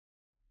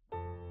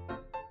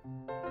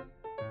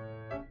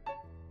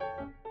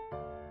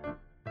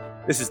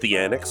This is the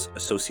Annex, a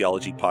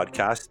sociology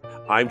podcast.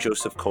 I'm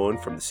Joseph Cohen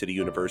from the City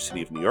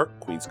University of New York,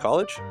 Queens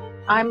College.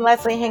 I'm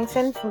Leslie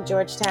Hinkson from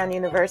Georgetown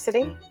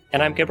University.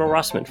 And I'm Gabriel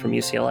Rossman from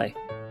UCLA.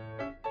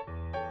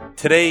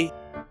 Today,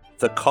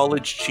 the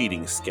college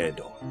cheating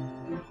scandal.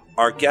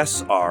 Our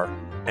guests are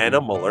Anna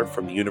Mueller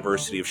from the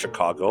University of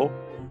Chicago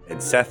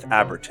and Seth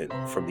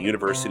Abrutyn from the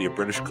University of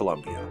British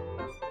Columbia.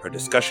 Our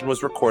discussion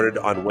was recorded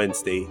on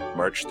Wednesday,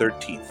 March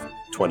 13th,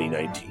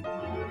 2019.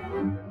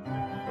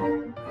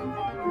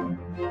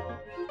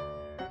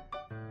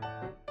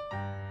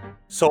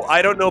 So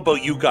I don't know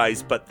about you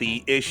guys, but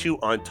the issue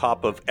on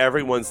top of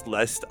everyone's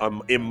list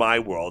in my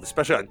world,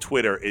 especially on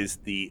Twitter, is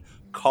the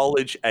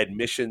college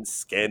admissions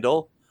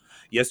scandal.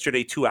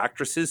 Yesterday, two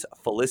actresses,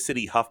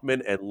 Felicity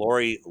Huffman and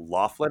Lori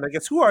Loughlin. I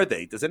guess, who are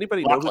they? Does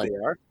anybody know who they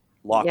are?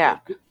 Loughlin. Yeah.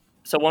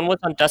 So one was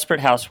on Desperate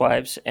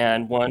Housewives,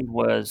 and one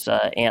was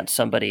Aunt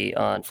Somebody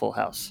on Full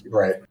House.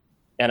 Right.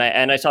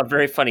 And I saw a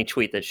very funny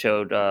tweet that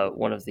showed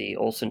one of the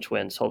Olsen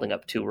twins holding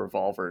up two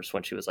revolvers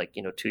when she was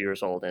 2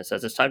 years old, and it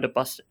says it's time to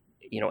bust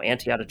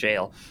Auntie out of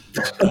jail.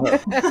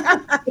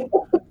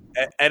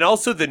 And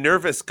also the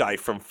nervous guy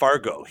from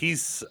Fargo.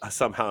 He's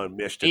somehow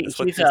enmeshed in this.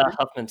 He's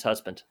Huffman's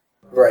husband.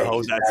 Right.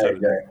 Oh, that's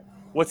it.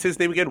 What's his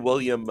name again?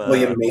 William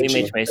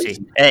H. Macy.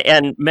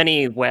 And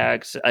many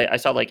wags. I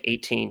saw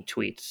 18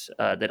 tweets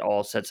that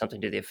all said something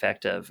to the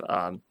effect of,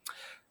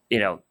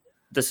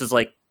 this is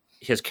like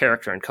his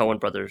character in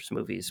Coen Brothers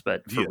movies,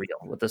 but for real,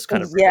 with this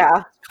kind of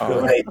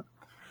Right.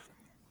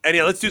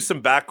 Anyhow, let's do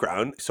some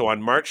background. So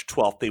on March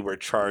 12th, they were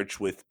charged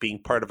with being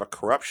part of a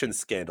corruption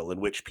scandal in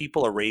which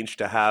people arranged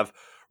to have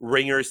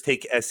ringers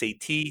take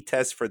SAT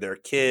tests for their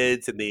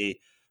kids, and they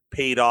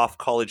paid off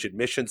college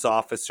admissions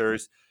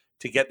officers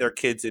to get their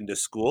kids into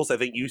schools. I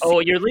think you're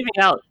leaving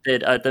out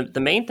that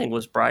the main thing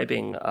was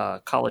bribing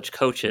college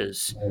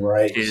coaches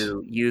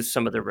to use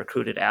some of the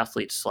recruited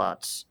athlete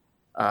slots,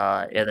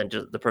 and then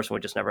the person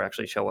would just never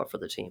actually show up for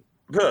the team.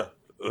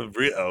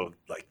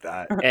 Like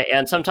that.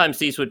 And sometimes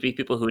these would be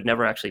people who had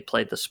never actually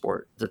played the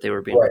sport that they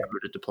were being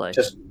recruited to play.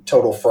 Just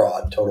total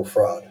fraud,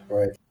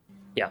 right?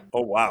 Yeah.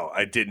 Oh, wow.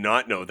 I did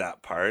not know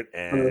that part.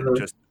 And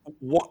just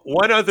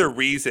one other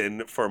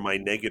reason for my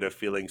negative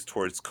feelings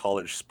towards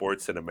college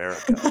sports in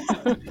America.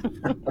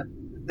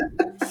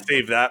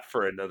 Save that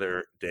for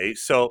another day.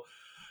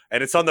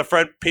 And it's on the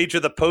front page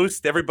of the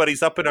Post.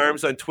 Everybody's up in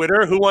arms on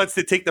Twitter. Who wants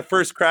to take the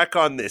first crack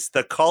on this?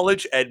 The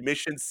college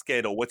admissions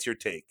scandal. What's your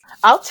take?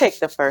 I'll take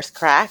the first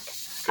crack.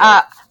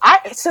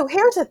 So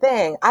here's the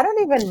thing. I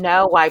don't even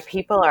know why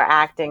people are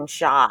acting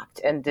shocked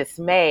and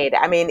dismayed.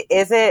 I mean,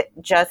 is it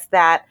just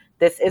that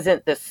this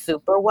isn't the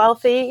super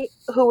wealthy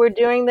who are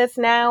doing this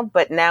now,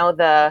 but now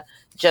the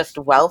just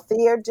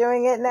wealthy are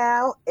doing it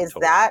now? Is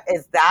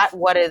that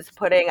what is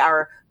putting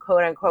our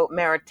quote unquote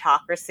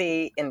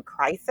meritocracy in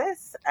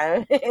crisis?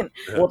 I mean,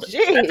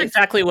 that's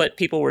exactly what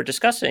people were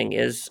discussing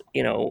is,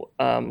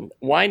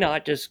 why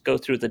not just go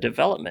through the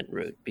development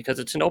route? Because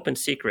it's an open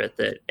secret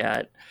that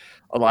at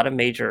a lot of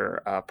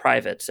major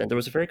privates, and there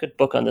was a very good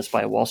book on this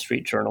by a Wall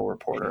Street Journal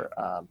reporter.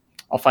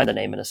 I'll find the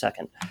name in a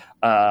second.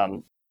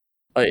 That,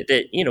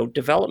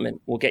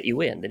 development will get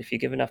you in, that if you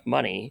give enough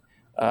money,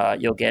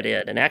 you'll get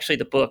in. And actually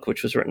the book,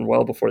 which was written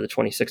well before the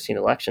 2016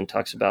 election,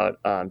 talks about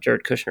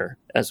Jared Kushner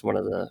as one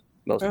of the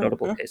most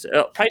notable cases.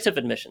 Price of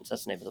Admissions,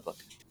 that's the name of the book.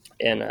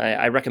 And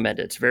I recommend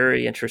it. It's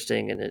very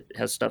interesting, and it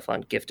has stuff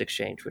on gift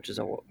exchange, which is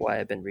why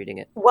I've been reading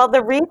it. Well,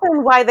 the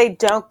reason why they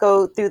don't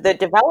go through the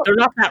development... They're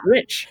not that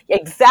rich.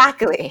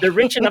 Exactly. They're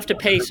rich enough to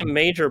pay some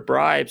major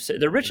bribes.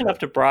 They're rich enough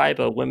to bribe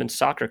a women's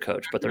soccer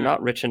coach, but they're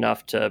not rich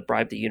enough to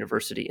bribe the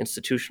university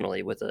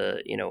institutionally with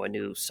a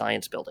new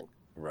science building.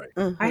 Right.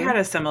 I had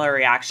a similar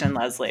reaction,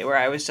 Leslie, where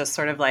I was just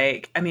sort of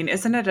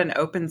isn't it an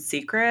open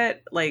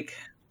secret? Like,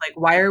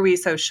 why are we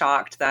so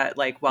shocked that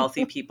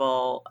wealthy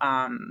people,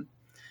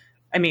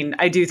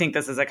 I do think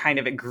this is a kind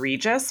of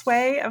egregious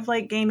way of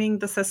gaming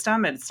the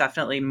system. It's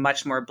definitely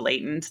much more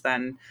blatant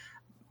than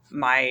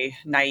my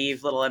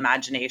naive little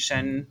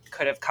imagination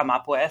could have come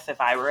up with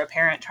if I were a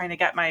parent trying to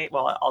get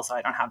also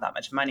I don't have that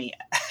much money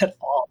at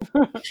all.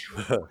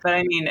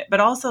 but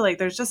also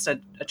there's just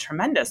a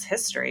tremendous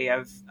history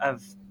of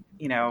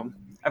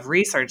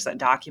research that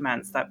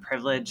documents that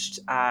privileged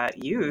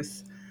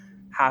youth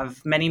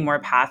have many more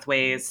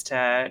pathways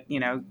to,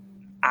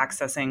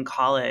 accessing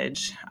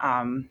college.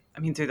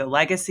 Through the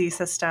legacy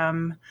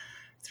system,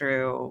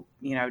 through,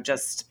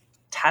 just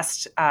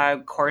test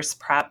course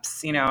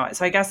preps,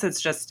 so I guess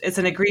it's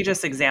an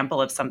egregious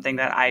example of something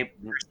that I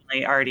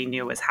personally already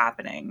knew was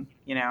happening,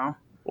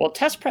 Well,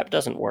 test prep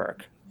doesn't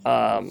work.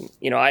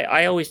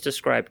 I always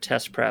describe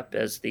test prep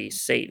as the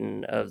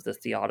Satan of the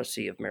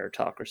theodicy of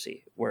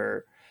meritocracy,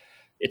 where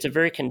it's a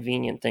very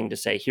convenient thing to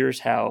say, here's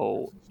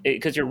how,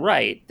 because you're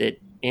right that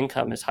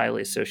income is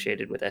highly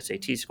associated with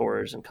SAT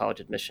scores and college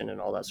admission and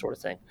all that sort of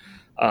thing.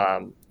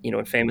 And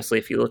famously,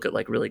 if you look at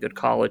really good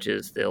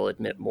colleges, they'll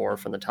admit more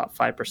from the top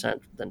 5%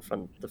 than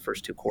from the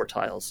first two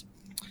quartiles,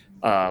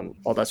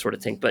 all that sort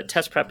of thing. But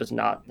test prep is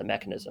not the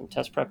mechanism.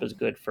 Test prep is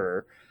good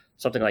for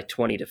something like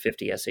 20 to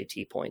 50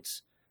 SAT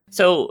points.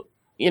 So,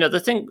 the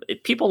thing,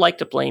 people like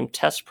to blame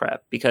test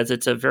prep because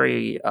it's a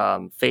very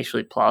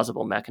facially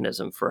plausible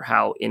mechanism for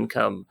how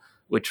income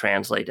would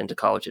translate into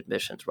college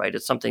admissions, right?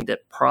 It's something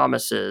that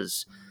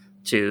promises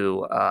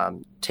to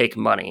take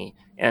money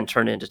and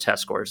turn it into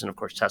test scores, and of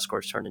course, test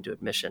scores turn into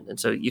admission. And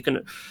so you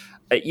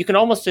can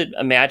almost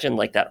imagine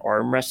like that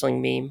arm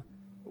wrestling meme,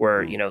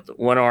 where the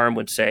one arm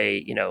would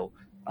say,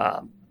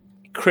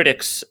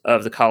 critics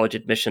of the college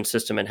admission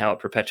system and how it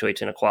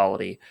perpetuates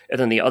inequality, and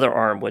then the other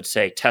arm would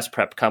say test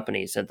prep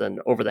companies, and then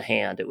over the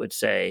hand it would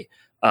say,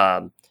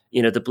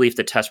 the belief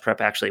that test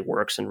prep actually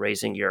works in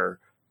raising your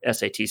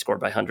SAT score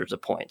by hundreds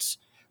of points.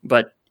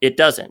 But it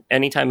doesn't.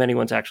 Anytime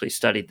anyone's actually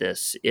studied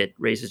this, it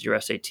raises your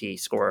SAT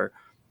score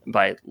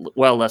by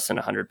well less than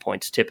 100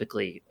 points,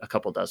 typically a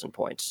couple dozen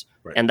points.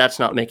 Right. And that's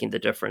not making the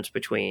difference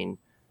between,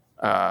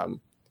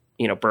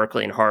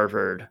 Berkeley and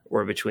Harvard,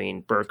 or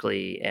between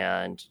Berkeley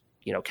and,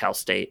 Cal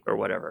State or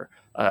whatever.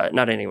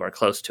 Not anywhere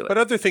close to it. But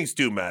other things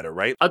do matter,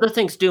 right? Other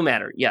things do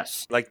matter,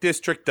 yes. Like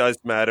district does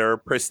matter.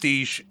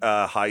 Prestige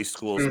high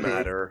schools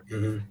matter.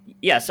 Mm-hmm.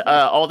 Yes,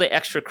 all the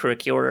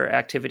extracurricular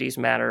activities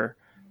matter.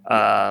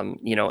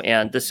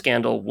 And this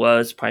scandal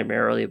was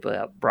primarily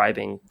about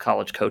bribing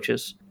college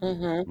coaches.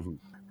 Mm-hmm.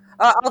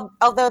 Mm-hmm.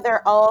 Although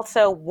there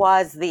also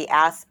was the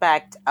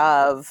aspect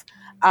of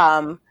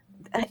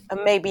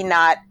maybe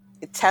not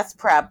test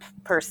prep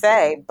per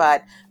se,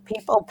 but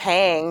people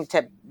paying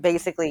to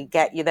basically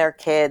get their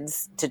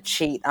kids to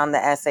cheat on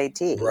the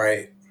SAT.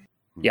 Right.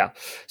 Yeah.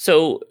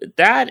 So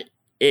that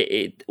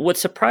what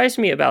surprised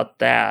me about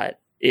that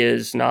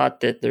is not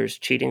that there's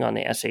cheating on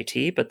the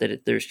SAT, but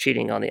that there's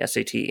cheating on the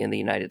SAT in the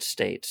United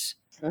States.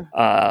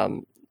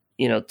 There's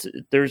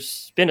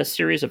been a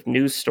series of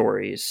news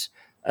stories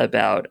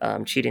about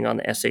cheating on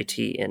the SAT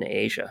in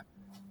Asia.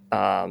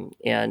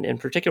 And in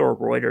particular,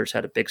 Reuters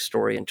had a big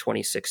story in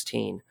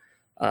 2016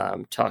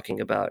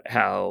 talking about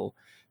how,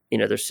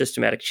 there's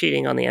systematic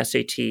cheating on the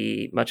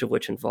SAT, much of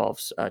which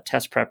involves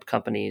test prep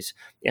companies,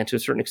 and to a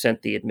certain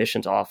extent, the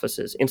admissions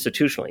offices,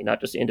 institutionally, not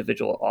just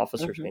individual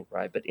officers being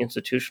bribed, but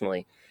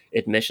institutionally,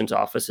 admissions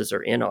offices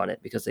are in on it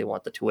because they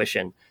want the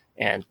tuition,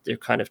 and they're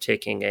kind of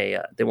taking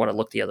they want to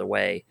look the other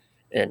way,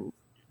 and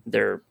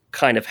they're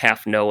kind of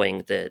half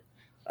knowing that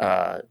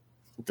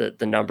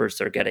the numbers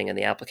they're getting and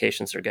the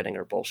applications they're getting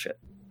are bullshit.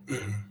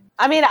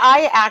 I mean,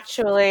 I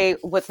actually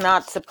was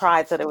not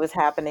surprised that it was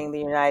happening in the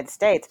United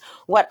States.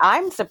 What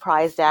I'm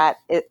surprised at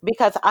is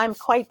because I'm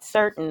quite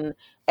certain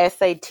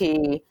SAT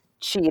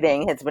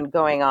cheating has been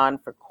going on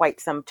for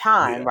quite some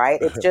time,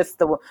 right? It's just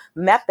the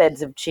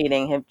methods of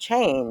cheating have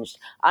changed.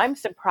 I'm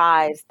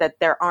surprised that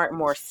there aren't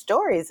more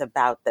stories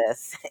about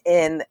this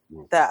in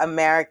the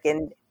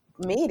American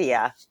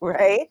media,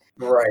 right?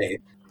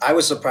 Right. I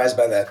was surprised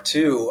by that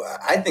too.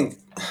 I think,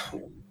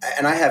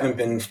 and I haven't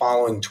been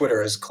following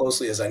Twitter as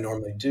closely as I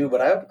normally do,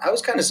 but I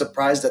was kind of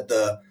surprised that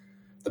the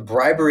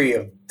bribery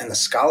and the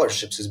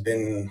scholarships has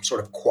been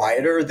sort of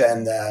quieter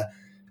than the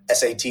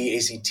SAT,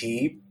 ACT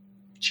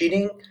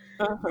cheating.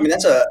 I mean,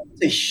 that's a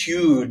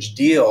huge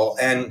deal.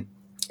 And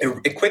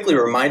it quickly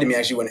reminded me,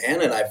 actually, when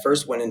Anna and I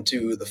first went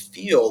into the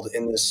field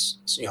in this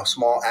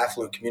small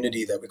affluent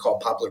community that we call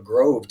Poplar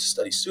Grove to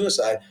study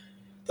suicide,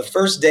 the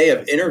first day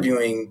of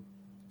interviewing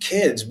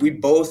kids, we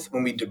both,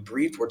 when we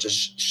debriefed, were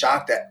just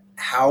shocked at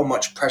how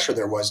much pressure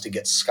there was to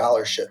get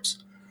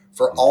scholarships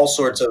for all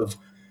sorts of,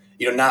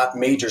 not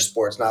major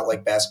sports, not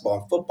like basketball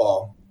and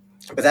football,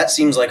 but that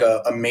seems like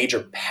a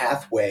major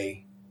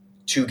pathway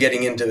to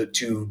getting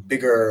into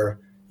bigger,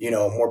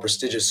 more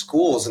prestigious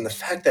schools. And the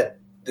fact that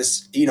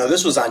this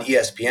was on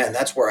ESPN,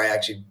 that's where I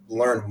actually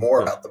learned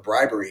more about the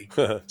bribery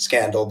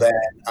scandal than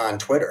on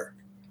Twitter.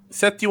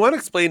 Seth, do you want to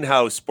explain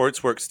how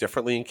sports works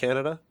differently in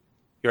Canada?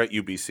 You're at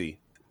UBC.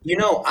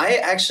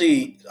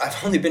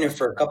 I've only been here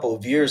for a couple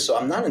of years, so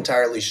I'm not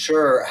entirely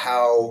sure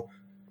how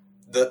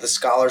the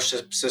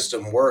scholarship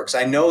system works.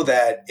 I know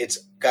that it's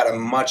got a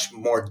much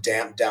more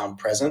damped down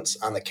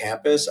presence on the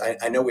campus.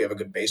 I know we have a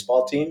good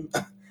baseball team.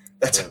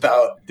 That's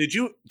about. Did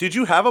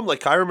you have them?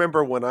 Like, I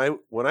remember when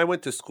I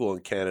went to school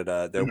in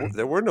Canada,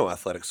 there were no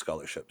athletic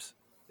scholarships.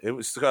 It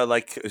was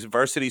like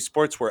varsity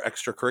sports were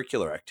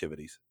extracurricular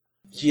activities.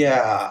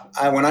 Yeah.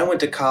 When I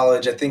went to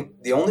college, I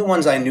think the only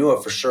ones I knew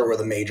of for sure were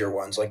the major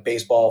ones, like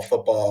baseball,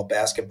 football,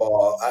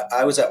 basketball.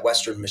 I was at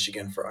Western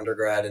Michigan for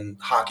undergrad, and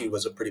hockey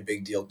was a pretty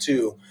big deal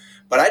too.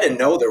 But I didn't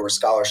know there were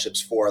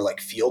scholarships for like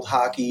field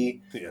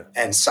hockey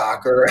and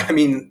soccer. I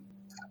mean,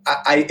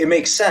 it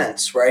makes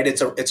sense, right?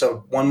 It's a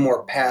one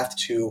more path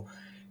to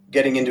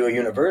getting into a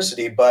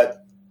university.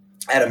 But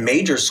at a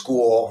major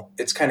school,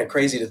 it's kind of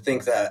crazy to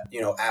think that,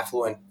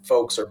 affluent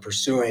folks are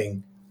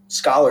pursuing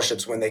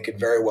scholarships when they could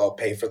very well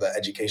pay for the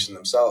education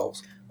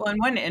themselves. Well, and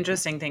one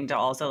interesting thing to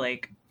also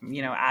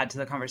add to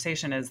the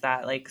conversation is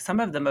that some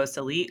of the most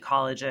elite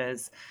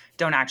colleges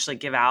don't actually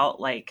give out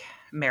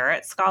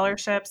merit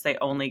scholarships. They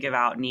only give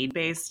out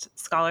need-based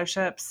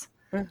scholarships.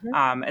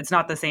 Mm-hmm. It's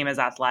not the same as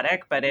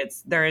athletic, but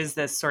there is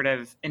this sort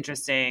of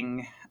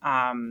interesting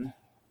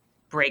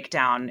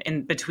breakdown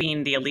in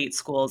between the elite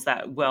schools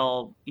that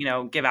will,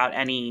 give out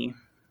any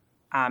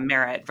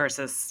merit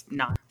versus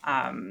not.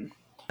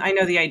 I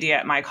know the idea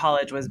at my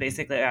college was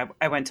basically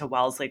I went to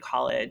Wellesley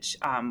College,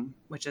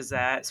 which is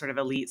a sort of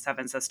elite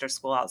Seven Sister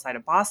school outside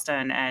of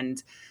Boston.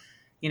 And,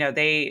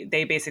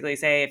 they basically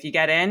say, if you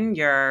get in,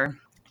 you're,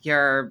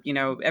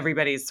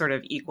 everybody's sort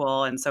of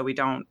equal. And so we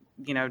don't,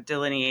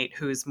 delineate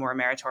who's more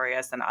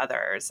meritorious than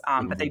others.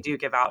 But they do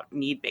give out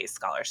need-based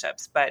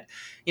scholarships. But,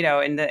 to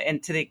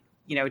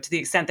the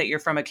extent that you're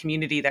from a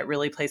community that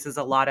really places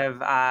a lot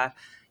of,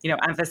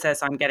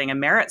 emphasis on getting a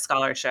merit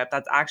scholarship,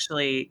 that's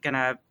actually going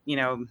to,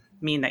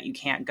 mean that you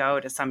can't go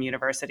to some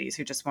universities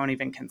who just won't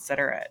even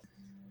consider it.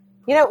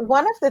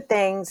 One of the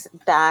things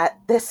that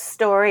this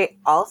story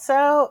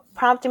also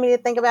prompted me to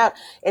think about,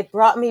 it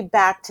brought me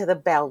back to the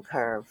bell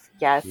curve.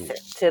 Yes,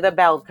 to the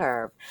bell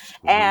curve.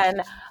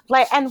 And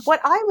what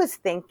I was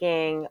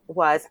thinking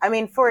was,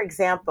 for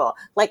example,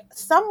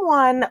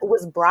 someone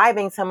was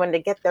bribing someone to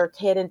get their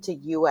kid into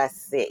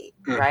USC,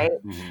 right?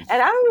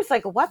 And I was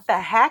like, what the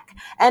heck?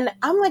 And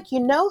I'm like,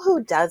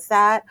 who does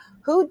that?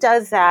 Who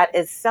does that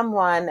is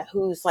someone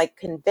who's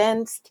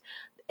convinced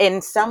in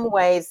some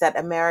ways that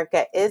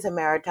America is a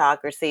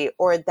meritocracy,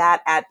 or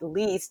that at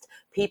least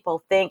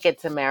people think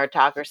it's a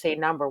meritocracy,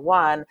 number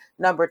one.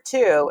 Number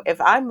two,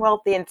 if I'm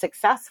wealthy and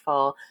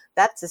successful,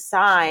 that's a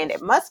sign,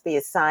 it must be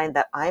a sign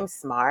that I'm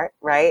smart,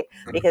 right?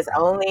 Because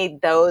only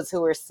those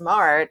who are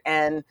smart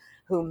and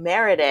who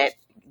merit it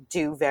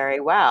do very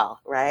well,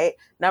 right?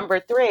 Number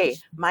three,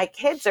 my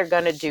kids are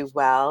going to do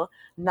well,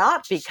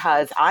 not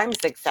because I'm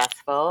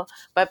successful,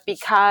 but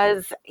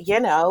because,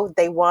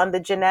 they won the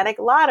genetic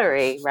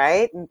lottery,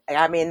 right?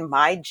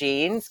 My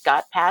genes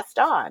got passed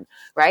on,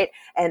 right?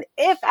 And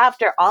if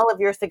after all of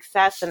your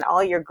success and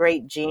all your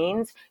great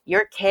genes,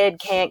 your kid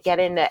can't get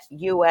into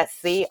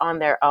USC on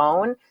their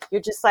own, you're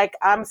just like,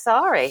 I'm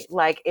sorry,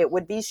 it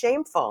would be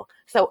shameful.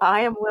 So I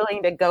am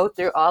willing to go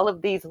through all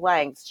of these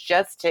lengths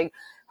just to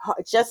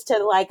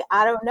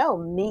I don't know,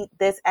 meet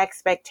this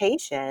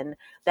expectation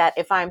that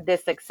if I'm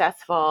this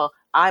successful,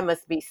 I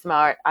must be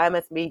smart, I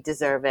must be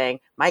deserving,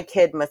 my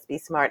kid must be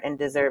smart and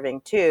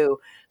deserving too,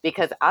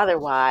 because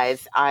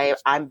otherwise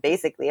I'm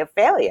basically a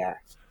failure.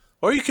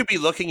 Or you could be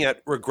looking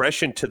at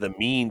regression to the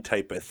mean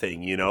type of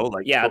thing,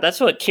 Yeah,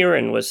 that's what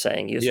Kieran was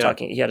saying. He was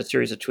talking. He had a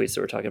series of tweets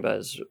that were talking about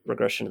his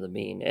regression to the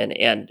mean,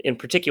 and in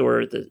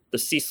particular the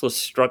ceaseless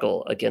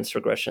struggle against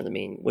regression to the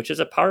mean, which is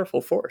a powerful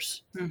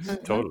force.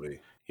 Totally.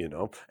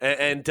 You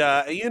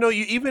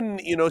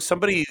even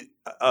somebody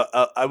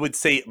I would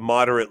say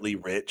moderately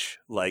rich,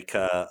 like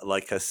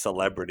a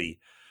celebrity.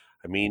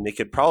 They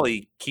could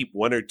probably keep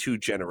one or two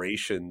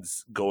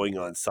generations going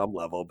on some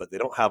level, but they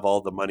don't have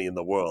all the money in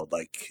the world.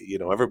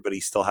 Everybody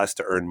still has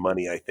to earn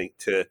money, I think,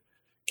 to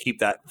keep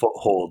that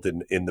foothold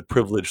in the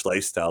privileged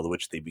lifestyle to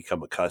which they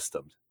become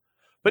accustomed.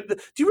 But do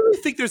you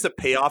really think there's a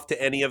payoff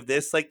to any of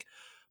this?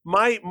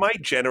 My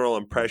general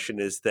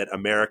impression is that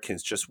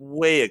Americans just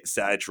way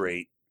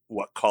exaggerate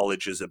what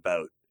college is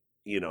about.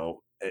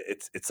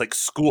 It's like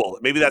school.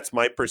 Maybe that's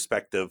my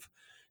perspective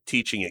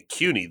teaching at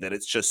CUNY, that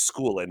it's just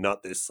school and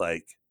not this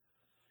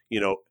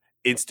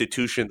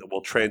institution that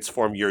will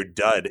transform your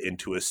dud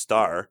into a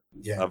star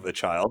of a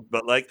child.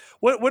 But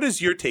what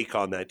is your take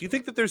on that? Do you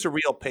think that there's a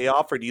real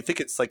payoff, or do you think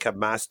it's like a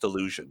mass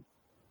delusion?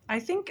 I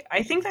think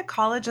that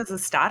college is a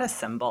status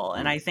symbol.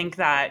 And I think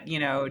that,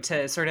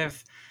 to sort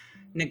of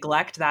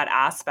neglect that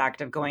aspect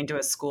of going to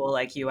a school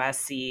like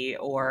USC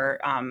or,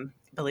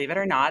 believe it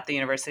or not, the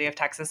University of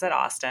Texas at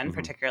Austin,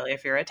 particularly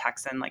if you're a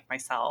Texan like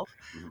myself,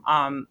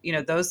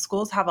 those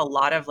schools have a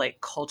lot of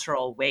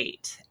cultural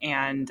weight.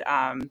 And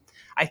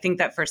I think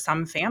that for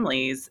some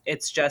families,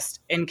 it's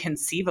just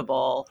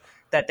inconceivable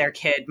that their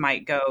kid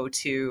might go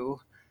to,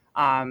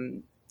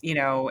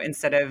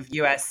 instead of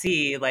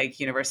USC,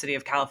 University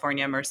of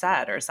California,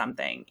 Merced or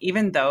something,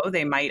 even though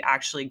they might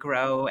actually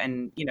grow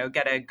and,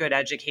 get a good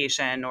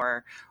education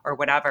or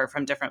whatever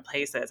from different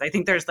places. I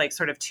think there's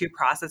sort of two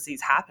processes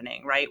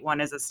happening, right?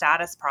 One is a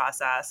status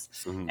process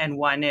and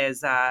one is,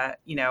 is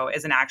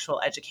an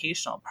actual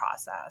educational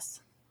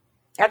process.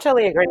 I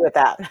totally agree with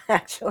that,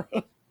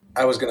 actually.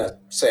 I was going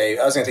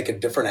to take a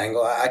different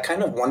angle. I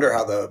kind of wonder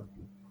how the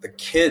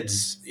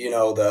kids,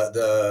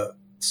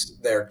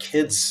 their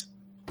kids,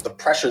 the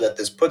pressure that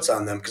this puts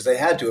on them, because they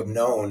had to have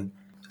known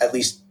at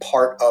least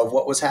part of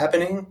what was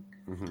happening.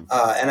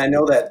 And I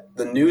know that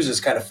the news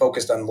is kind of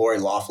focused on Lori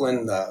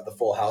Loughlin, the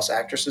Full House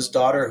actress's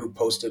daughter, who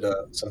posted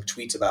some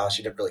tweets about how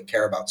she didn't really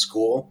care about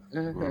school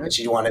and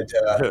she wanted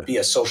to be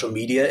a social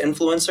media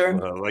influencer,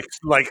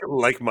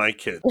 like my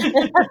kid.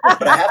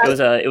 But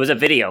it was a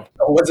video.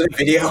 Oh, was it a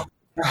video?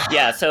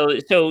 Yeah, so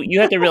you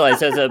have to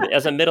realize as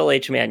a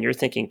middle-aged man, you're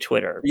thinking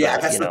Twitter. Yeah,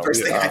 that's the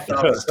first thing I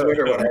thought was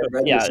Twitter when I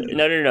read this.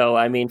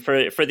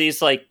 No. For these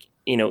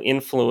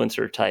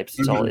influencer types,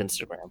 it's all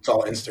Instagram. It's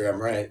all Instagram,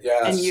 right?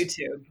 Yeah, and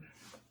YouTube.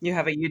 You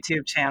have a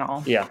YouTube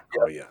channel. Yeah.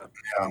 Oh yeah.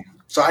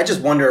 So I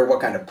just wonder what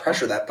kind of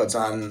pressure that puts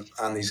on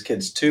these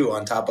kids too.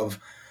 On top of,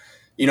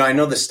 I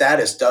know the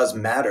status does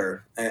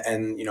matter,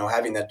 and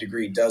having that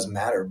degree does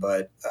matter,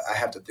 but I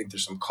have to think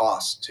there's some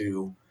cost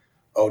to,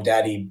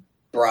 daddy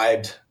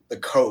bribed the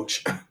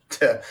coach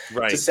to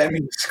send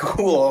me to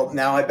school.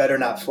 Now I better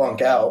not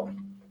flunk out.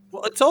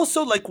 Well, it's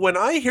also like when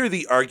I hear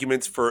the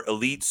arguments for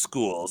elite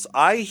schools,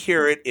 I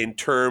hear it in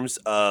terms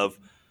of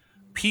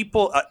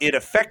people, it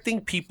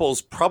affecting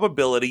people's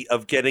probability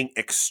of getting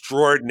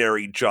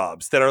extraordinary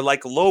jobs that are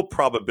like low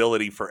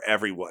probability for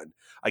everyone.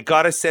 I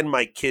got to send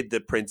my kid to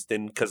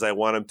Princeton because I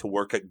want him to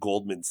work at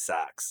Goldman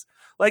Sachs.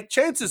 Like,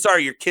 chances are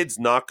your kid's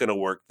not going to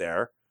work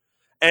there.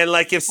 And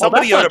like, if Well,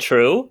 that's somebody out not of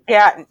true.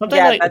 Yeah, that's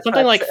Something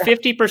not like true.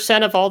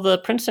 50% of all the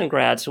Princeton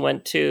grads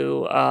went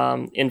to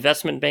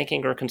investment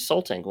banking or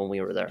consulting when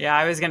we were there. Yeah,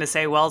 I was going to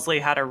say Wellesley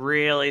had a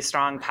really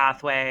strong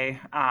pathway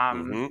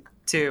Mhm.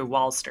 to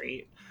Wall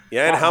Street.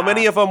 Yeah, and how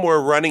many of them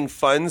were running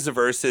funds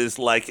versus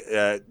like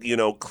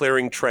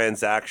clearing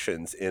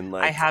transactions in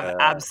like I have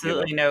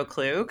absolutely no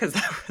clue because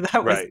that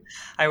was right.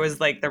 I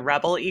was like the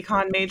rebel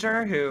econ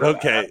major who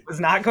Okay. was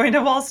not going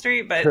to Wall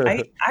Street, but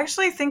I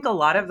actually think a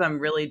lot of them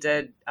really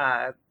did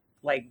they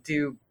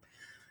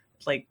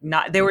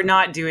were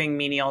not doing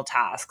menial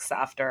tasks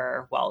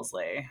after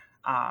Wellesley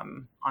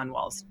on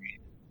Wall Street.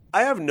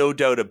 I have no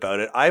doubt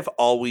about it. I've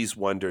always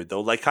wondered,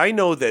 though, like I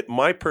know that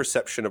my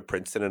perception of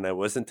Princeton, and I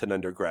wasn't an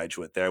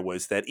undergraduate there,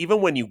 was that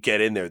even when you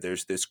get in there,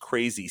 there's this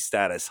crazy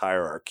status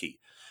hierarchy.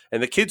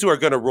 And the kids who are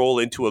going to roll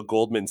into a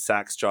Goldman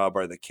Sachs job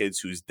are the kids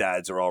whose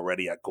dads are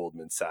already at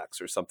Goldman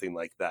Sachs or something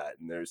like that.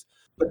 And there's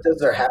But does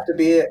there have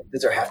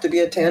to be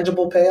a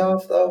tangible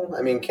payoff though?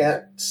 I mean,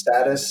 can't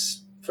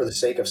status for the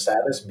sake of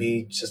status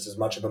be just as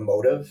much of a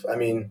motive? I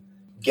mean,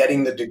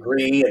 getting the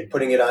degree and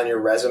putting it on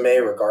your resume,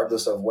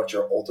 regardless of what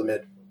your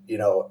ultimate,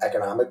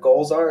 economic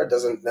goals are, it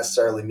doesn't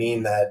necessarily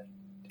mean that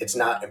it's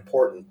not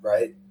important,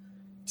 right?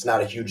 It's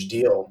not a huge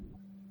deal.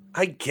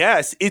 I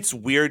guess it's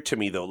weird to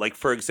me though. Like,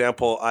 for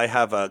example, I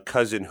have a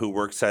cousin who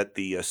works at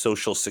the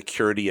Social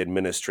Security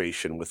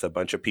Administration with a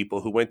bunch of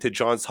people who went to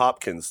Johns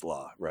Hopkins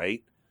Law,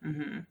 right?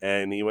 Mm-hmm.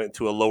 And he went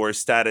to a lower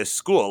status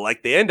school.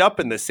 Like, they end up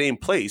in the same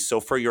place.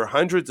 So for your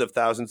hundreds of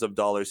thousands of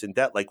dollars in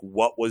debt, like,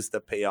 what was the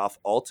payoff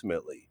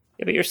ultimately?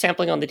 Yeah, but you're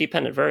sampling on the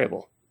dependent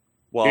variable.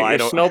 Well, you're I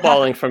don't.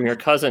 snowballing from your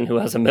cousin who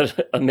has a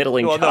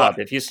middling Well, no, job.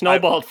 If you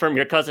snowballed from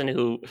your cousin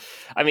who,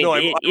 I mean, No,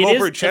 I'm it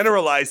is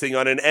overgeneralizing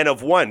on an N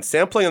of one.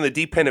 Sampling on the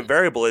dependent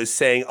variable is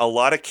saying a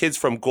lot of kids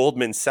from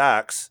Goldman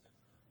Sachs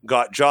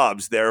got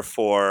jobs.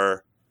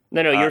 Therefore,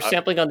 No, you're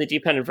sampling on the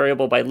dependent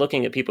variable by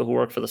looking at people who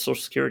work for the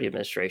Social Security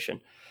Administration.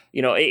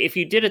 If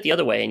you did it the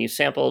other way and you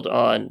sampled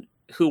on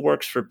who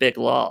works for Big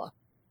Law,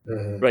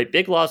 right?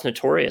 Big Law is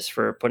notorious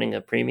for putting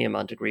a premium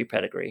on degree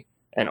pedigree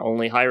and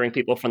only hiring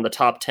people from the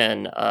top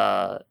 10,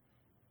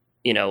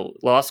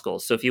 law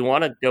schools. So if you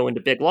want to go into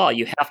Big Law,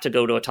 you have to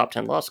go to a top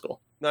 10 law school.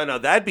 No,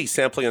 that'd be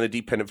sampling on the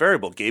dependent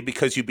variable, Gabe,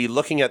 because you'd be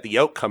looking at the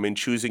outcome and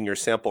choosing your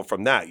sample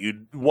from that.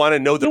 You'd want to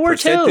know the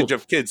percentage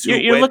of kids who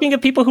You're looking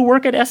at people who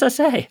work at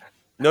SSA.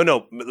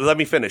 No, let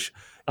me finish.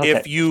 Okay.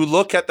 If you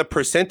look at the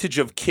percentage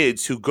of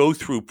kids who go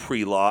through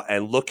pre-law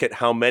and look at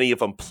how many of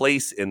them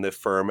place in the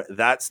firm,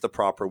 that's the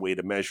proper way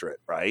to measure it,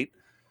 right?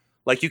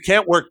 Like, you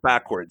can't work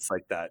backwards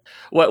like that.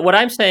 What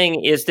I'm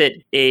saying is that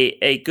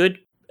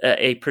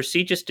a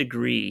prestigious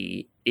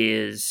degree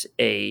is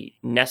a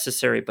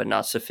necessary but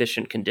not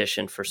sufficient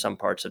condition for some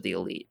parts of the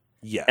elite.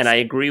 Yes. And I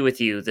agree with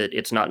you that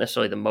it's not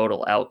necessarily the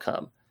modal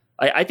outcome.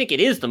 I think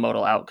it is the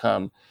modal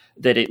outcome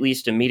that at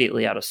least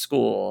immediately out of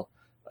school,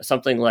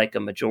 something like a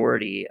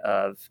majority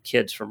of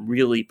kids from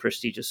really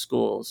prestigious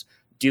schools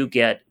do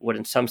get what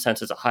in some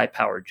sense is a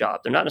high-powered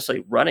job. They're not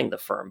necessarily running the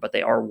firm, but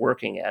they are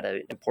working at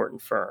an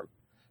important firm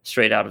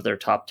straight out of their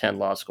top 10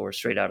 law school or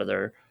straight out of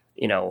their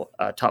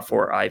top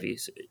 4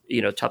 Ivies,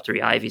 top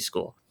 3 Ivy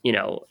school,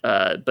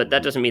 but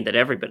that doesn't mean that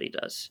everybody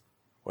does.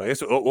 Well, I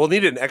guess we'll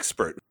need an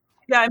expert.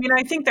 Yeah, I mean,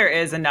 I think there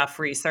is enough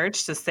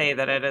research to say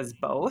that it is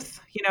both,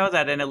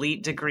 that an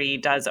elite degree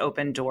does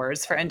open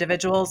doors for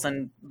individuals.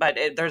 But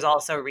there's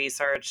also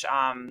research,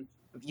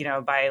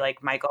 by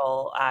like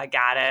Michael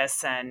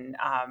Gaddis and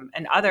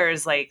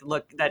others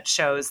that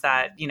shows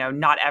that,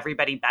 not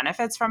everybody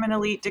benefits from an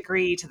elite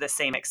degree to the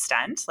same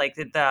extent. Like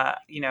the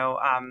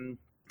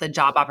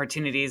job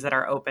opportunities that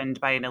are opened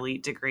by an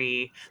elite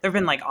degree. There have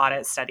been like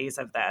audit studies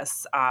of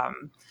this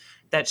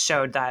that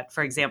showed that,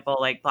 for example,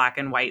 like Black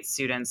and white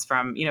students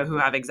from, who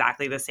have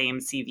exactly the same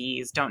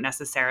CVs don't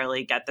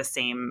necessarily get the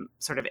same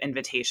sort of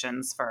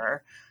invitations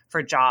for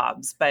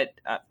jobs. But,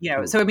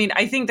 so, I mean,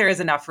 I think there is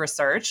enough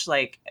research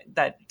like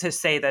that to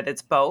say that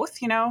it's both,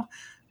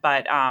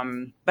 but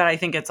I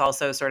think it's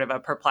also sort of a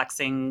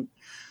perplexing.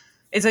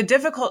 It's a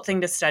difficult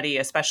thing to study,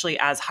 especially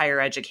as higher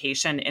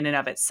education in and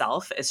of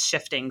itself is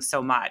shifting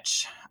so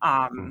much,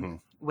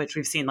 which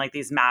we've seen like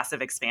these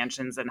massive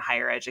expansions in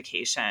higher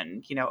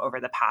education, over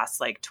the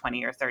past like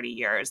 20 or 30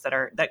 years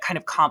that kind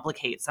of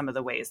complicate some of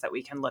the ways that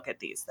we can look at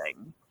these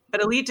things.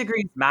 But elite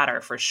degrees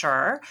matter for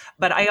sure.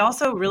 But I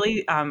also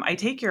really, I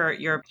take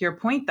your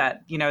point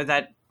that,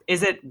 that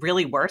is it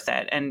really worth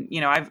it? And,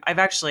 I've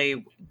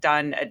actually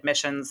done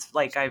admissions,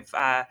 like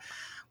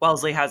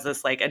Wellesley has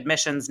this like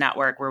admissions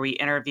network where we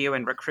interview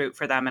and recruit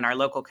for them in our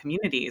local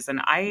communities.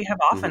 And I have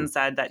often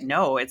said that,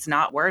 no, it's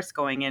not worth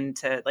going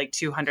into like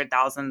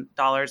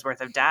 $200,000 worth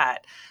of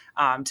debt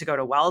to go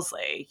to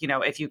Wellesley,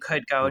 if you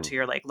could go to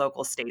your like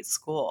local state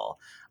school.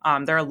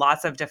 There are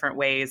lots of different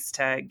ways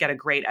to get a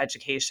great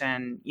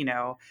education,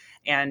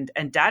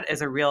 and debt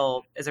is a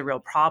real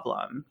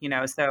problem,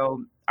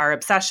 so our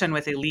obsession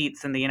with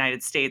elites in the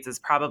United States is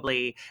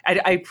probably,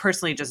 I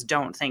personally just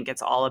don't think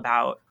it's all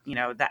about,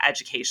 the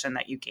education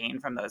that you gain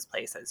from those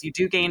places. You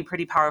do gain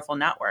pretty powerful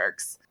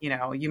networks.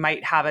 You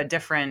might have a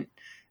different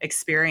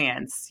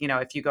experience,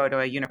 if you go to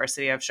a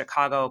University of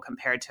Chicago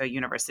compared to a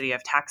University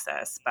of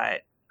Texas,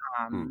 but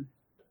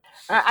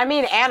I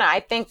mean, Anna, I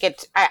think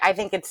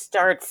it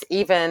starts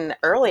even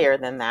earlier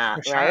than that,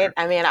 For sure. right?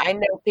 I mean, I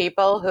know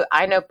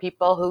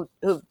people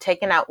who've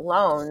taken out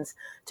loans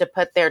to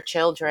put their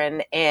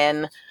children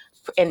in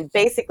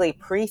basically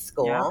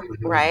preschool,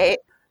 right?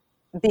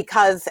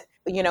 Because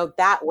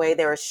that way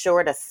they're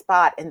assured a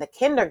spot in the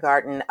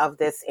kindergarten of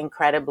this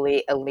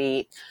incredibly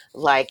elite,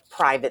 like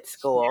private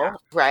school,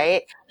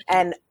 right?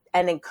 And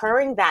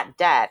incurring that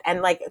debt,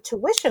 and like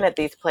tuition at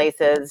these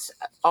places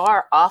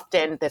are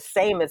often the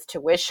same as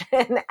tuition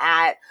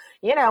at,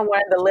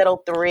 one of the Little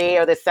Three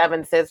or the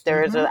Seven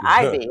Sisters or the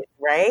Ivies,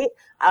 right?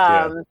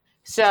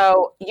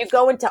 So you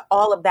go into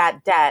all of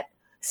that debt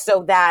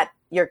so that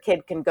your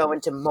kid can go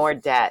into more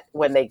debt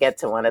when they get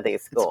to one of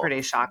these schools. It's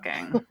pretty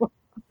shocking.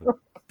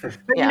 But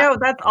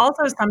that's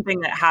also something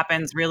that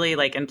happens really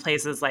like in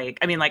places like,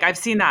 I've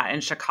seen that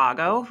in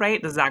Chicago,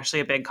 right? This is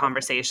actually a big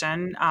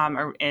conversation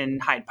in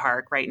Hyde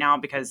Park right now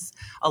because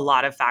a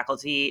lot of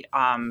faculty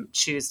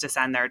choose to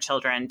send their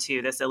children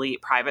to this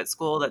elite private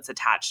school that's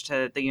attached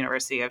to the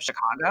University of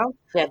Chicago.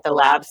 Yeah, the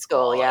lab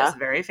school, It's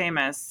very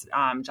famous,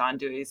 John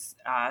Dewey's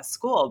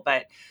school,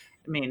 but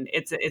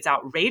it's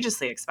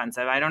outrageously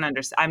expensive. I don't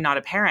understand. I'm not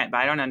a parent,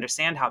 but I don't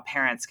understand how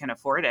parents can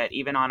afford it,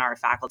 even on our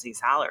faculty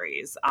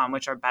salaries,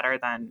 which are better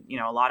than,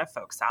 a lot of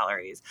folks'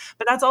 salaries.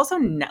 But that's also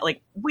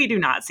we do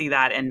not see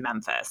that in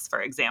Memphis, for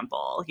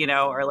example,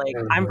 or like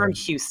I'm from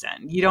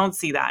Houston. You don't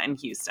see that in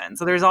Houston.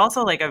 So there's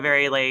also like a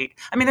very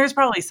there's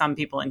probably some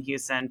people in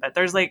Houston, but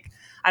there's I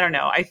don't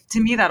know.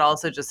 To me, that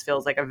also just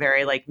feels like a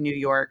very New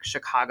York,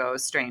 Chicago,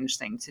 strange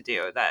thing to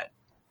do that.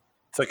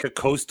 It's like a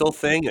coastal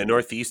thing, a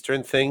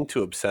Northeastern thing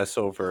to obsess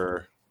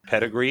over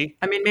pedigree.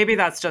 Maybe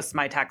that's just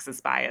my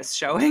Texas bias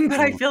showing, but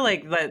I feel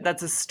like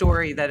that's a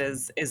story that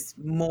is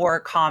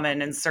more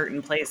common in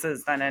certain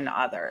places than in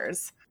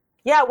others.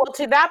 Yeah, well,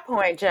 to that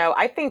point, Joe,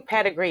 I think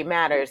pedigree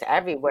matters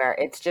everywhere.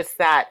 It's just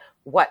that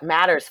what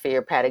matters for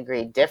your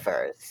pedigree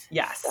differs.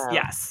 Yes,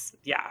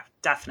 yeah,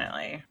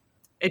 definitely.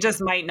 It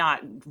just might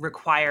not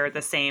require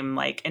the same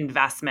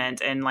investment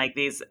in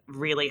these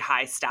really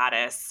high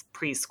status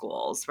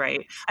preschools,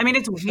 right?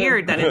 It's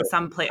weird that in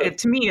some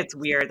to me, it's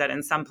weird that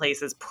in some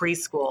places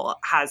preschool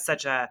has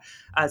such a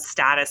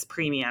status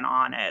premium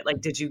on it.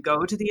 Did you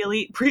go to the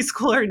elite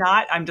preschool or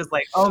not? I'm just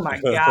like, oh my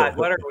God,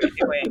 what are we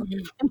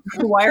doing?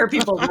 Why are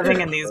people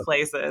living in these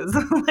places?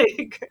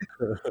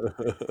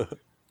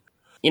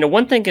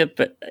 One thing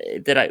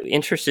that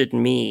interested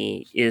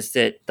me is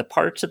that the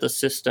parts of the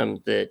system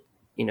that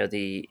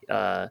the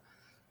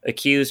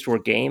accused were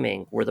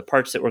gaming were the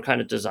parts that were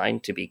kind of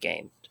designed to be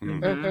gamed.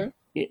 Mm-hmm.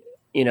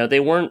 They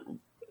weren't.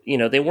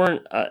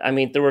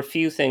 There were a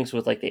few things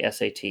with the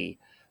SAT,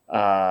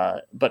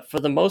 but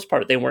for the most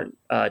part, they weren't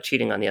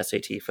cheating on the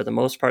SAT. For the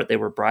most part, they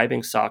were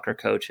bribing soccer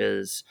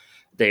coaches.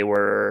 They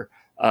were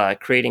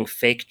creating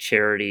fake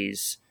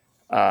charities,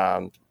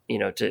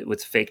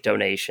 with fake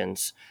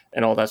donations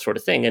and all that sort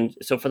of thing. And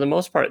so, for the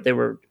most part, they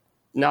were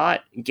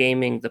not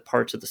gaming the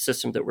parts of the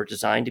system that were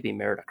designed to be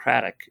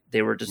meritocratic.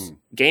 They were just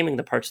gaming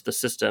the parts of the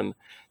system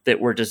that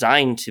were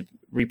designed to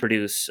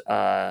reproduce,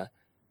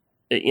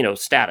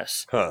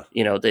 status. Huh.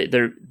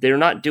 They're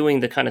not doing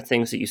the kind of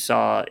things that you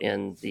saw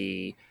in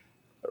the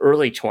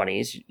early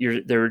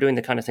 20s. They were doing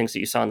the kind of things that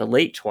you saw in the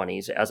late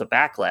 20s as a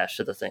backlash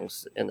to the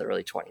things in the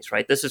early 20s,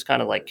 right? This is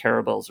kind of like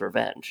Carabal's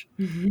revenge.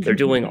 They're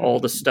doing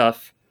all the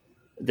stuff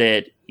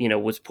that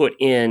was put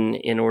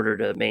in order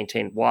to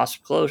maintain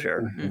WASP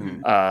closure,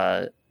 in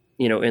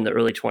the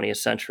early 20th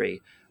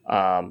century.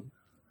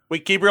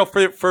 Wait, Gabriel,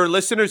 for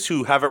listeners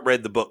who haven't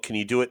read the book, can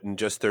you do it in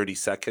just 30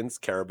 seconds,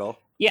 Carabel?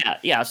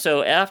 Yeah.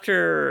 So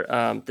after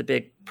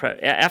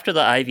after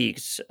the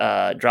Ivies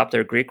dropped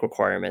their Greek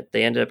requirement,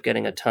 they ended up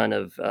getting a ton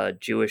of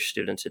Jewish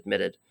students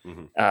admitted,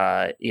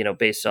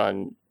 based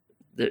on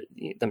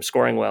them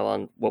scoring well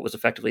on what was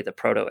effectively the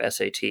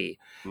proto-SAT.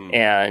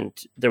 And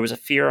there was a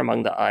fear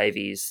among the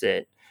Ivies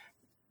that,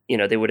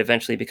 they would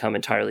eventually become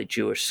entirely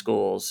Jewish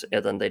schools,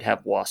 and then they'd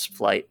have WASP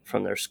flight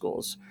from their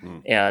schools.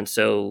 And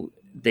so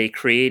they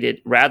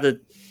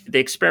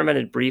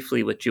experimented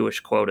briefly with Jewish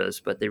quotas,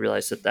 but they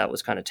realized that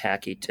was kind of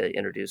tacky to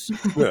introduce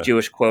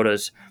Jewish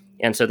quotas.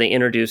 And so they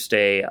introduced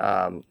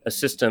a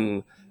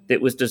system that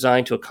was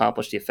designed to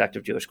accomplish the effect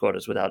of Jewish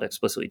quotas without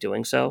explicitly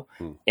doing so.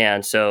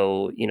 And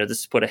so,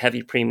 this put a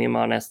heavy premium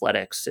on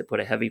athletics. It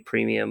put a heavy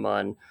premium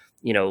on,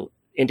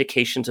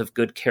 indications of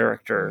good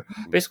character,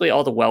 basically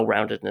all the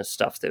well-roundedness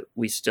stuff that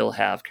we still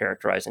have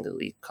characterizing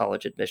elite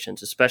college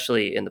admissions,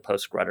 especially in the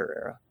post-Grutter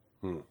era.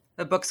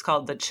 The book's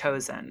called The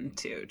Chosen,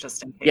 too,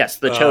 just in case. Yes,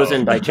 The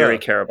Chosen by Jerry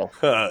Carable.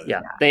 Yeah.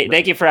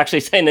 Thank you for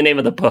actually saying the name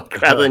of the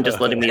book rather than just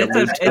letting me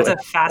allude to it. It's a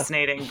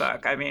fascinating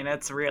book. I mean,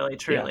 it's really,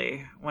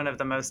 truly one of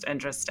the most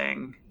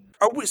interesting.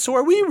 Are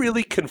we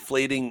really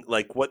conflating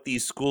like what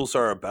these schools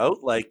are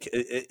about? Like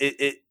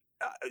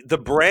the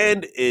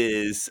brand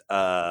is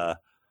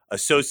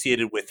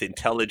associated with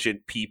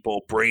intelligent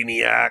people,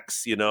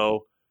 brainiacs,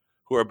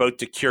 who are about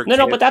to cure cancer.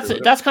 No, but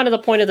that's kind of the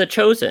point of The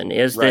Chosen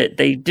is that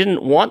they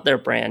didn't want their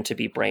brand to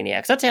be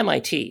brainiacs. That's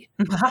MIT,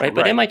 right?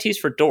 But MIT's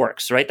for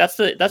dorks, right? That's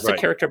the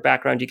character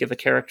background you give a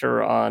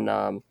character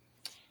on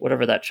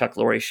whatever that Chuck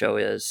Lorre show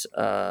is.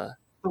 The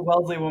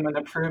Wellesley woman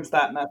approves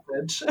that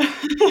message.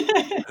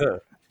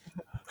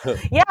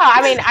 Yeah,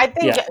 I mean, I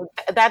think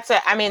that's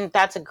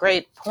a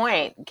great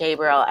point,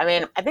 Gabriel. I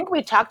mean, I think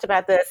we talked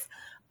about this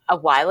a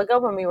while ago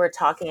when we were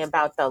talking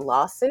about the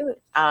lawsuit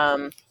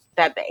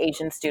that the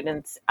Asian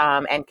students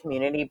and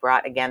community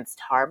brought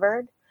against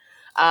Harvard.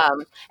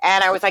 And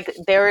I was like,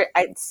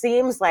 it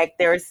seems like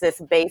there's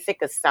this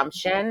basic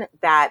assumption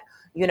that,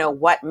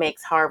 what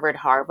makes Harvard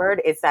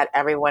Harvard is that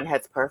everyone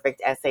has perfect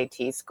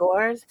SAT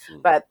scores,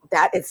 but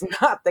that is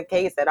not the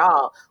case at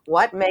all.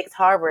 What makes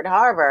Harvard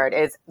Harvard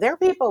is there are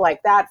people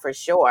like that for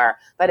sure,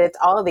 but it's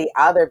all the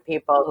other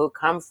people who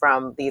come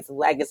from these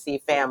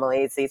legacy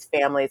families, these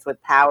families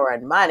with power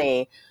and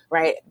money,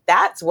 right?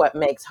 That's what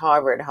makes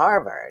Harvard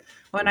Harvard.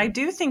 Well, and I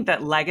do think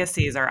that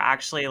legacies are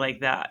actually like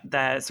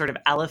the sort of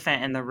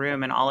elephant in the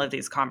room in all of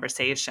these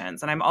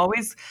conversations. And I'm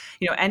always,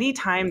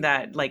 anytime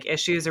that like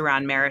issues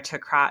around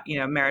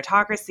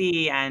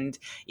meritocracy and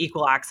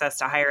equal access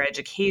to higher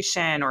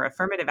education or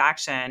affirmative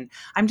action,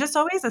 I'm just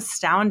always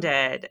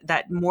astounded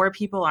that more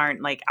people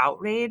aren't like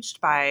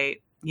outraged by,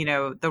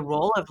 the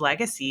role of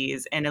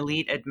legacies in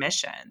elite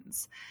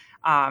admissions.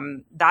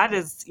 That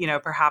is,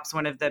 perhaps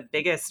one of the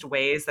biggest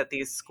ways that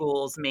these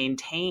schools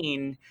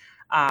maintain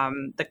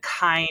the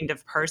kind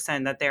of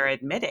person that they're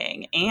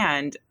admitting,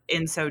 and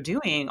in so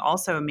doing,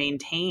 also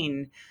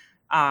maintain.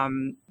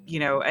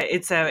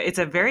 It's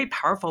a very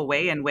powerful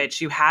way in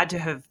which you had to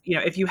have,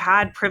 if you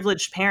had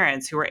privileged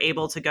parents who were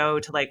able to go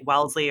to like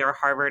Wellesley or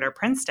Harvard or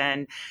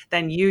Princeton,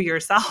 then you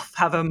yourself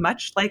have a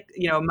much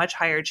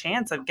higher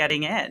chance of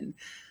getting in.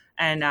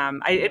 And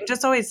I'm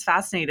just always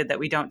fascinated that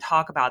we don't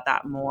talk about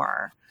that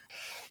more.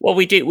 Well,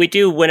 we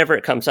do whenever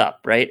it comes up,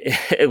 right?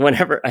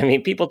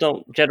 People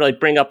don't generally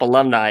bring up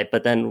alumni,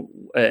 but then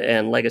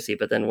and legacy,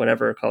 but then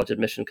whenever college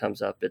admission comes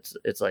up, it's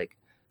like,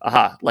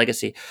 aha,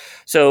 legacy.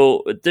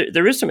 So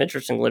there is some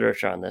interesting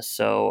literature on this.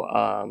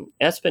 So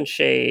Espen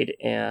Shade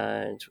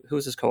and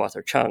who's his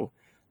co-author, Chung,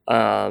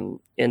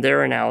 in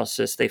their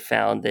analysis, they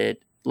found that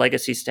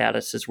legacy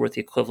status is worth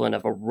the equivalent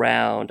of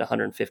around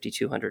 150,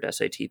 200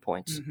 SAT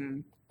points.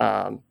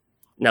 Mm-hmm.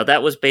 Now,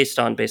 that was based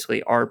on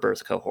basically our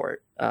birth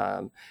cohort.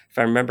 If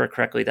I remember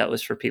correctly, that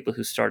was for people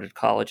who started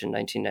college in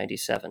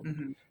 1997.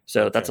 Mm-hmm.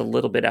 So that's a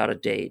little bit out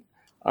of date,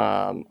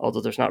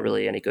 although there's not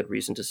really any good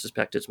reason to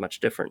suspect it's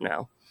much different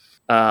now.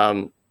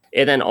 And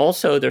then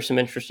also there's some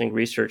interesting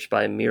research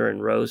by Mir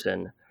and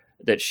Rosen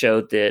that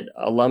showed that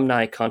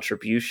alumni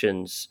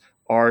contributions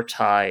are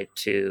tied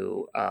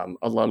to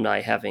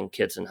alumni having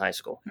kids in high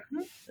school.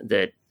 Mm-hmm.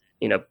 That,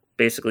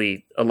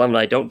 basically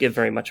alumni don't give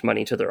very much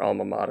money to their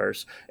alma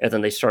maters, and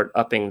then they start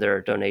upping their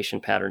donation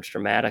patterns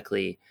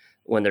dramatically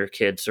when their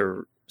kids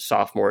are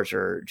sophomores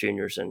or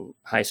juniors in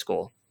high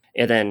school.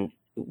 And then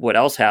what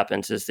else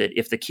happens is that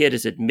if the kid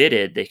is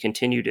admitted, they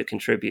continue to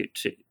contribute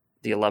to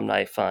the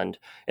alumni fund.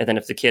 And then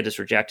if the kid is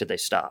rejected, they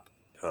stop.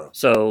 Huh.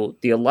 So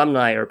the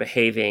alumni are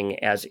behaving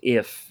as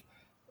if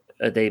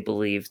they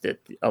believe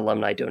that the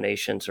alumni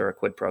donations are a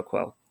quid pro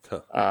quo,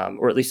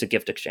 or at least a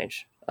gift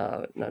exchange.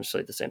 Not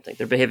necessarily the same thing.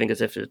 They're behaving as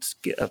if it's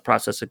a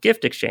process of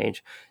gift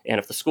exchange. And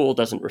if the school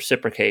doesn't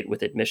reciprocate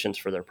with admissions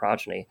for their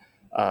progeny,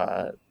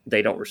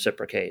 they don't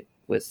reciprocate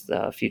with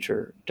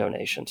future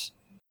donations.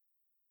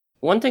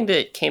 One thing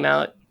that came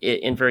out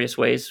in various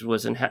ways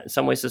was in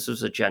some ways this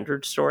was a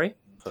gendered story.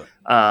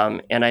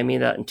 And I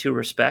mean that in two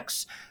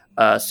respects.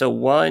 So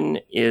one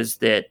is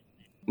that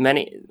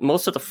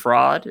most of the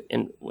fraud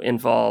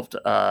involved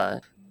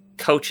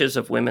coaches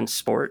of women's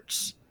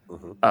sports.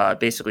 Mm-hmm.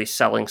 Basically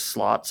selling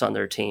slots on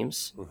their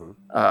teams,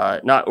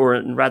 mm-hmm.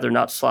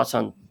 Not slots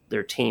on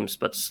their teams,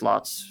 but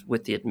slots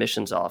with the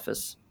admissions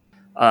office.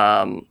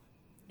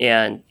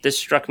 And this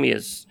struck me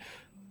as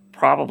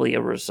probably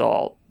a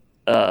result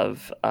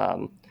of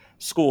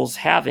schools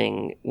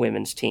having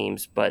women's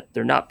teams, but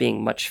there not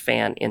being much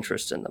fan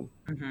interest in them.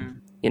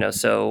 Mm-hmm.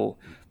 So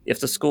if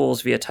the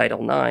schools via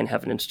Title IX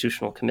have an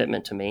institutional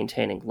commitment to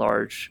maintaining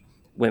large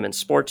women's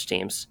sports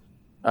teams,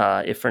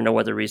 if for no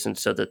other reason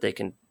so that they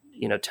can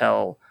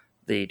tell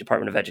the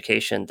Department of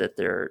Education that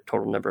their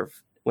total number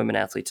of women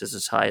athletes is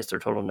as high as their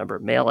total number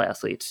of male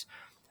athletes.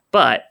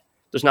 But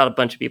there's not a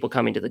bunch of people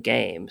coming to the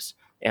games.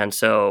 And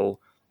so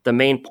the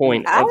main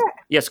point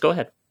yes, go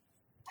ahead.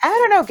 I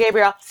don't know,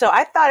 Gabriel. So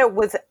I thought it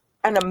was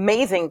an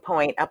amazing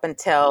point up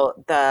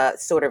until the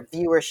sort of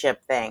viewership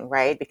thing,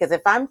 right? Because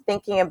if I'm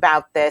thinking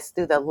about this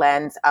through the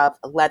lens of,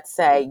 let's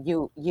say,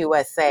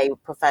 USA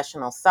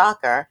professional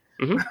soccer,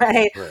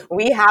 right? Right.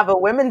 We have a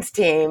women's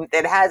team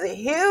that has a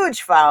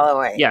huge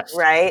following, Yes.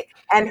 right?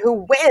 And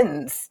who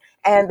wins.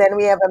 And then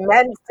we have a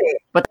men's team.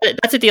 But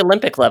that's at the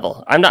Olympic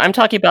level. I'm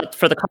talking about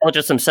for the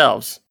colleges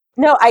themselves.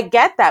 No, I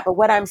get that. But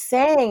what I'm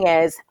saying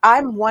is,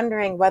 I'm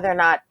wondering whether or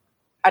not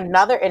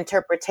another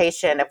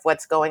interpretation of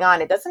what's going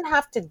on, it doesn't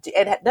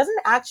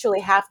actually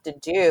have to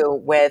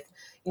do with,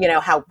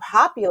 how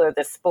popular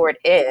the sport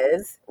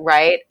is,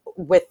 right,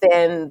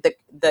 within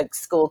the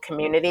school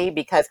community,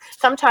 because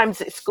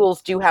sometimes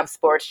schools do have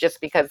sports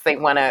just because they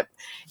want to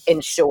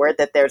ensure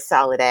that there's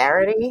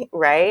solidarity,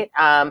 right?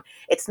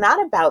 It's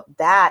not about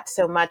that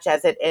so much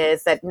as it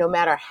is that no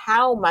matter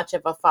how much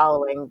of a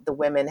following the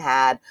women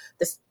had,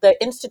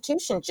 the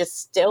institution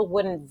just still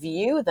wouldn't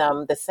view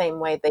them the same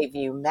way they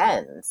view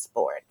men's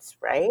sports,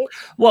 right?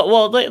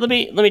 Well, let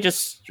me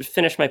just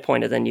finish my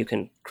point, and then you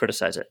can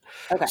criticize it.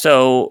 Okay.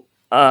 So,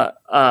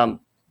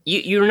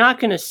 you're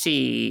not going to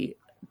see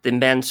the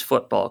men's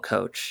football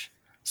coach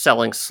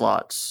selling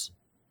slots,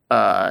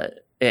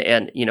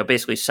 and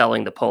basically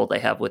selling the poll they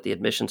have with the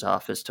admissions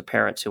office to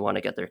parents who want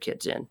to get their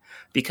kids in,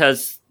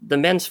 because the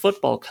men's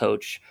football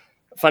coach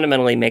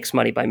fundamentally makes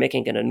money by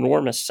making an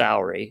enormous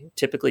salary,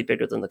 typically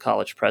bigger than the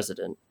college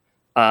president,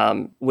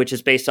 which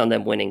is based on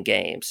them winning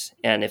games.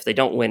 And if they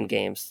don't win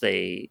games,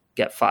 they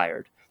get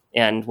fired.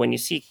 And when you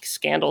see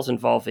scandals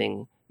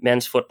involving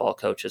men's football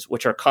coaches,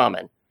 which are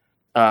common,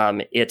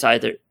 it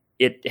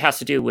has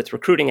to do with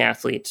recruiting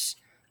athletes,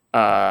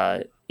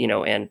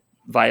 and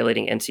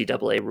violating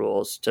NCAA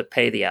rules to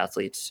pay the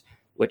athletes,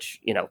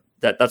 which,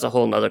 that's a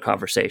whole nother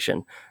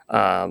conversation,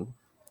 that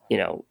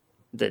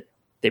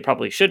they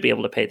probably should be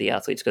able to pay the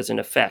athletes, because in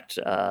effect,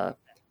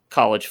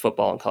 college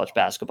football and college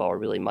basketball are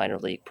really minor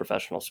league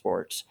professional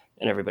sports,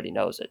 and everybody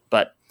knows it.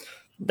 But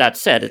that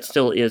said, it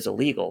still is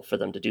illegal for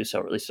them to do so,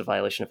 or at least a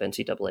violation of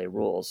NCAA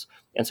rules.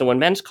 And so when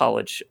men's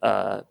college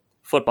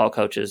football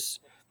coaches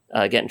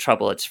get in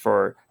trouble, it's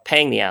for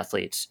paying the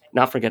athletes,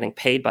 not for getting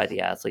paid by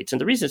the athletes. And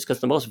the reason is because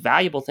the most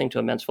valuable thing to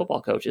a men's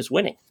football coach is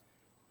winning,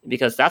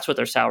 because that's what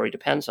their salary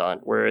depends on.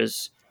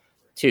 Whereas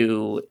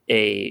to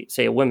a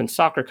women's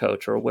soccer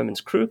coach or a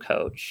women's crew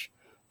coach,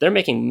 they're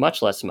making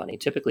much less money,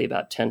 typically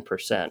about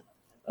 10%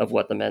 of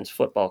what the men's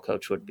football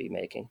coach would be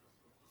making.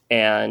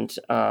 And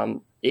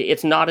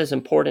it's not as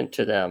important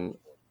to them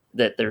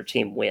that their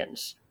team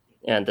wins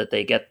and that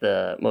they get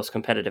the most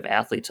competitive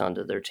athletes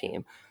onto their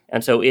team.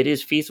 And so it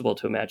is feasible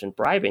to imagine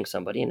bribing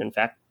somebody. And in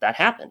fact, that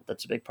happened.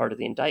 That's a big part of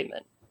the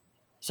indictment.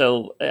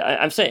 So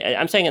I'm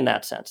saying in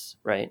that sense,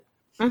 right?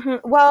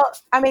 Mm-hmm. Well,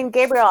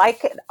 Gabriel, I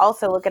could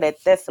also look at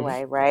it this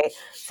way, right?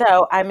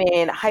 So,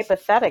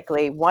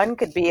 hypothetically, one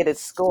could be at a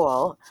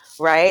school,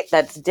 right?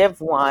 That's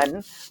Div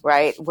 1,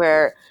 right?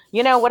 Where,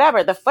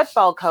 whatever, the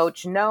football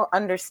coach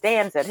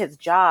understands that his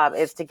job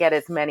is to get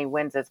as many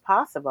wins as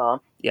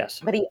possible.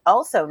 Yes. But he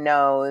also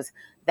knows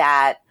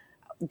that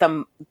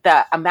the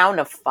amount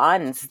of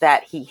funds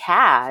that he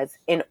has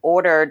in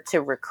order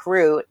to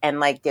recruit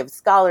and give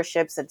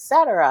scholarships,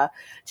 etc.,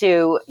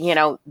 to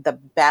the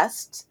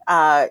best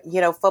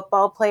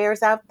football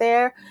players out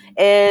there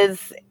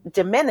is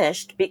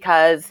diminished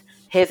because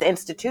his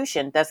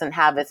institution doesn't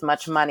have as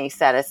much money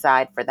set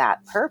aside for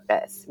that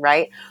purpose,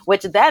 right?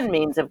 Which then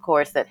means, of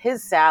course, that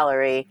his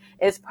salary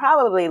is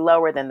probably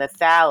lower than the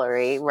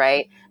salary,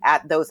 right,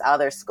 at those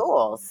other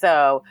schools.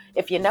 So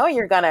if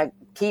you're going to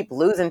keep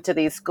losing to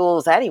these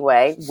schools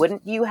anyway,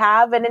 wouldn't you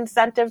have an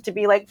incentive to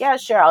be like, yeah,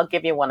 sure, I'll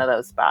give you one of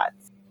those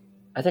spots?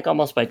 I think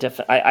almost by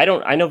I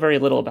know very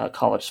little about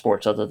college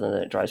sports other than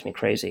that it drives me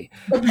crazy.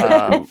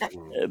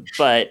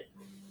 But,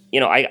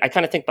 I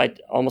kind of think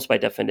almost by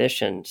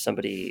definition,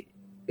 somebody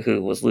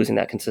who was losing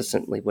that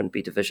consistently wouldn't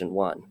be Division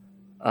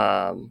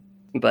I.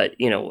 But,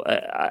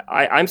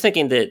 I'm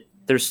thinking that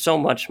there's so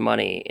much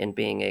money in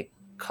being a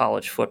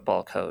college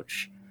football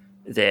coach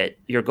that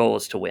your goal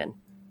is to win.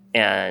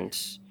 And,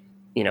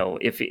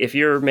 if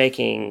you're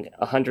making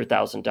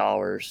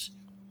 $100,000,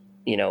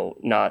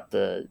 not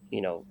the,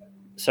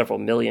 several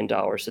 $1 million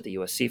that the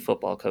USC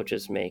football coach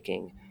is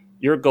making,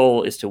 your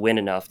goal is to win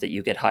enough that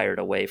you get hired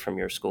away from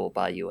your school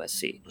by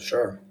USC.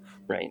 Sure.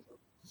 Right.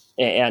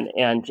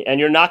 And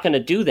you're not going to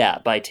do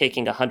that by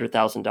taking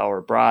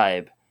 $100,000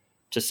 bribe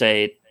to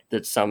say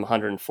that some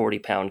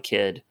 140-pound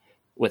kid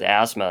with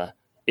asthma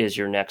is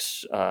your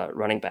next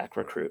running back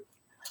recruit.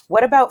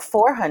 What about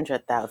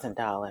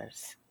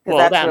 $400,000? Well,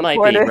 that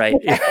reported.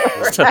 Might be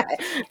right. So,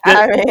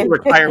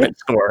 retirement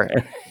score.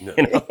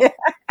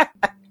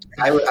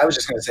 I was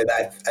just going to say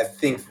that I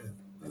think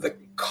the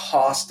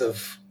cost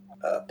of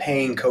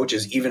paying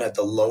coaches, even at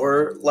the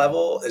lower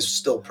level, is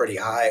still pretty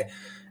high.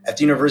 At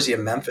the University of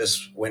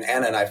Memphis, when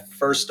Anna and I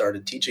first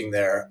started teaching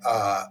there,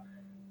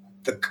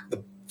 the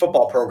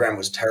football program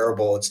was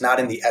terrible. It's not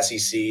in the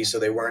SEC, so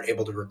they weren't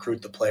able to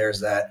recruit the players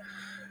that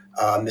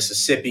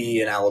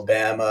Mississippi and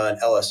Alabama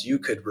and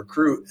LSU could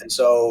recruit. And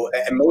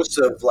most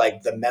of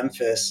the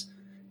Memphis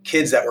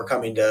kids that were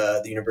coming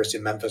to the University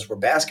of Memphis were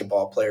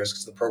basketball players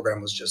because the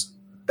program was just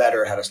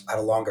better, had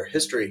a longer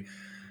history.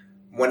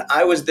 When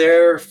I was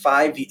there,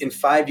 in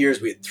 5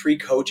 years, we had 3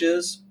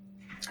 coaches.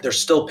 they're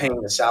still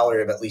paying the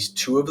salary of at least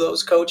 2 of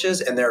those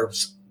coaches, and they're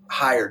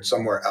hired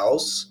somewhere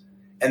else.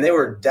 And they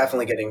were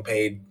definitely getting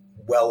paid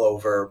well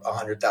over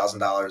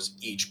 $100,000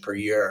 each per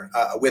year,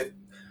 with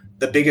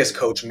the biggest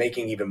coach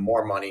making even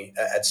more money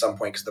at some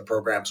point because the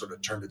program sort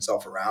of turned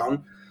itself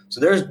around. So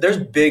there's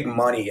big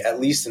money, at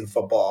least in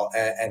football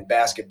and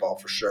basketball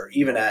for sure,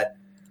 even at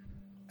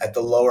the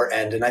lower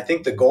end. And I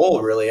think the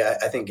goal really,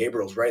 I think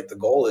Gabriel's right. The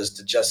goal is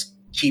to just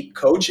keep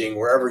coaching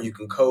wherever you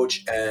can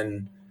coach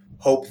and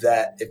hope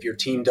that if your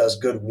team does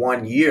good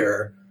 1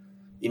 year,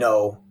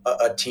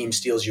 a team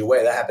steals you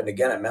away. That happened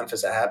again at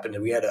Memphis. That happened.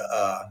 And we had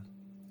a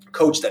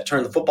coach that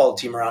turned the football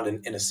team around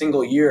in a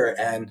single year.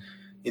 And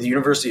the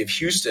University of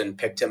Houston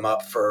picked him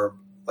up for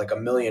like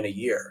 $1 million a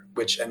year,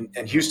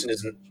 and Houston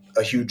isn't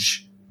a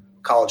huge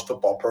college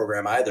football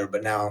program either,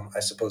 but now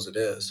I suppose it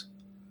is.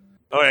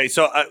 Okay,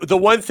 so the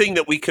one thing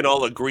that we can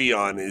all agree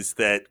on is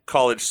that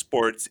college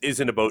sports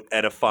isn't about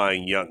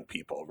edifying young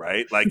people,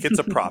 right? Like, it's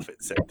a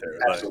profit center.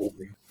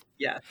 Absolutely.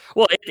 Yeah.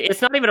 Well,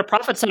 it's not even a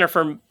profit center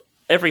for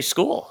every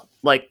school.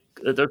 Like,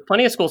 there are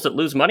plenty of schools that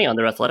lose money on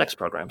their athletics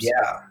programs.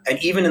 Yeah,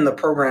 and even in the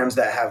programs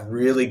that have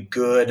really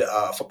good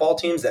football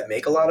teams that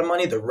make a lot of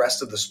money, the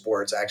rest of the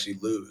sports actually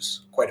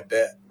lose quite a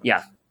bit.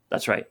 Yeah,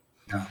 that's right.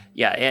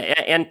 Yeah,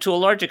 and to a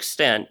large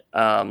extent,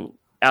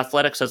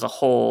 athletics as a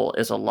whole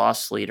is a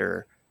loss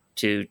leader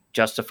to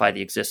justify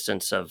the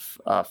existence of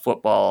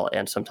football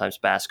and sometimes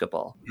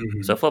basketball.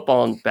 Mm-hmm. So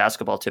football and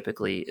basketball,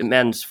 typically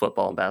men's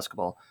football and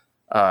basketball,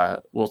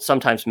 will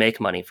sometimes make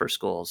money for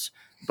schools,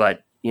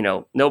 but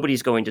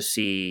nobody's going to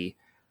see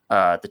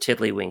the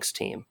Tiddlywinks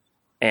team.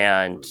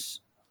 And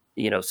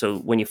so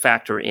when you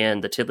factor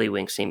in the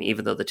Tiddlywinks team,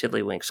 even though the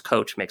Tiddlywinks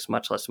coach makes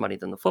much less money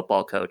than the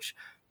football coach,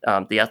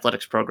 the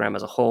athletics program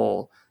as a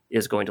whole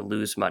is going to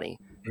lose money.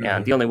 Mm-hmm.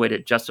 And the only way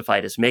to justify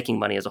it as making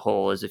money as a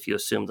whole is if you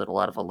assume that a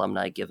lot of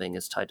alumni giving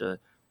is tied to,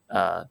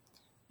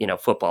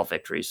 football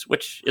victories,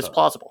 which is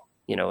plausible,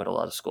 at a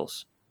lot of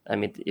schools. I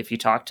mean, if you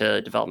talk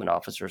to development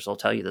officers, they'll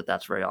tell you that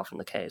that's very often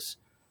the case.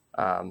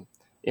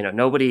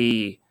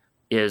 Nobody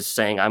is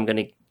saying I'm going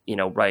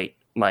to, write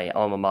my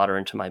alma mater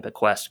into my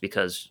bequest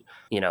because,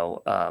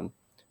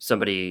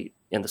 somebody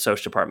in the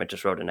social department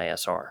just wrote an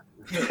ASR.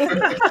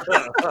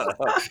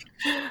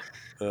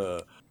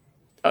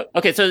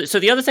 Okay, so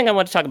the other thing I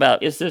want to talk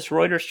about is this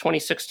Reuters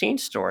 2016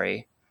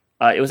 story.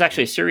 It was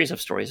actually a series of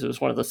stories. It was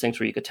one of those things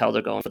where you could tell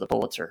they're going for the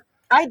Pulitzer.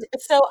 I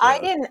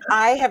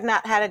have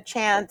not had a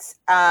chance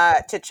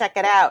to check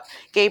it out,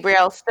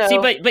 Gabriel. So see,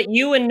 but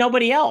you and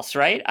nobody else,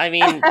 right? I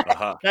mean,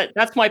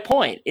 that's my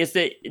point, is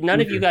that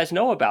none of you guys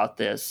know about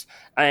this,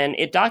 and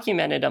it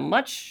documented a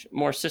much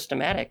more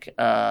systematic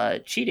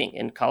cheating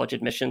in college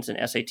admissions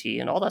and SAT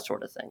and all that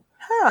sort of thing.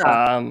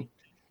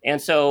 And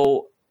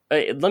so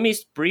let me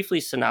briefly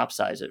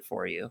synopsize it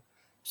for you.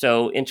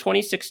 So in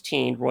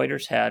 2016,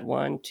 Reuters had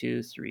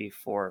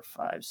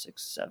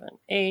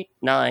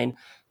 9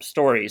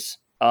 stories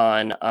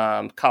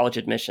on college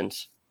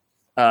admissions,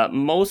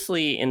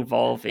 mostly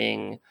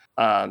involving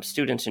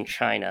students in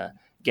China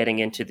getting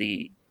into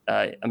the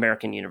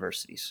American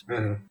universities.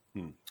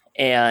 Mm-hmm.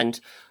 And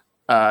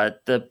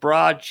the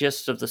broad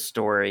gist of the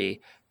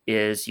story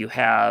is you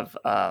have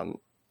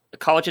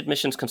college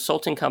admissions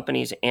consulting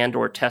companies and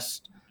or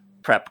test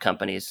prep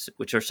companies,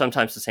 which are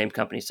sometimes the same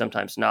companies,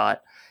 sometimes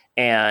not.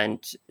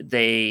 And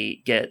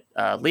they get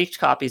leaked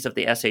copies of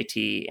the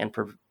SAT and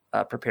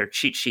prepare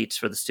cheat sheets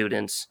for the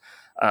students,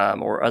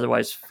 or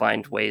otherwise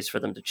find ways for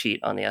them to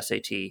cheat on the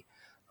SAT.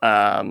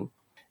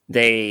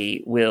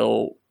 They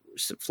will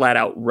flat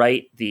out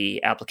write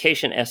the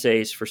application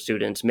essays for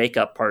students, make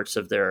up parts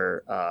of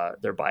their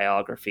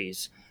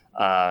biographies.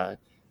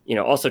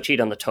 Also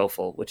cheat on the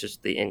TOEFL, which is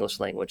the English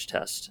language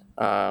test.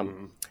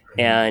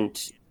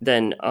 And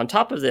then on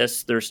top of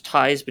this, there's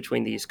ties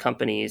between these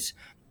companies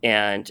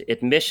and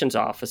admissions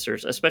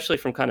officers, especially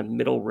from kind of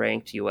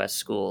middle-ranked U.S.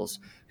 schools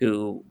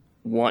who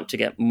want to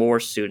get more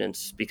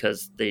students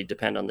because they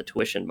depend on the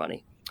tuition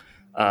money,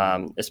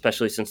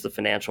 especially since the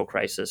financial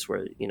crisis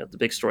where, the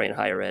big story in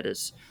higher ed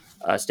is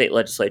state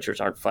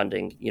legislatures aren't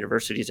funding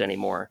universities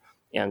anymore.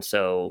 And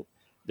so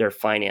they're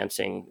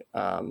financing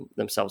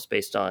themselves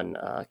based on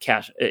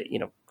cash,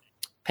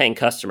 paying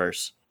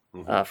customers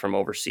from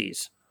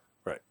overseas.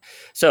 Right.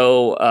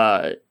 So,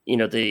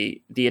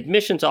 the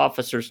admissions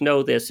officers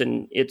know this,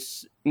 and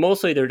it's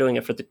mostly they're doing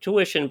it for the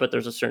tuition, but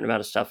there's a certain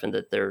amount of stuff in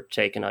that they're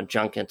taken on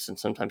junkets and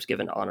sometimes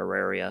given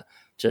honoraria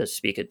to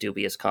speak at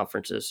dubious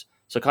conferences.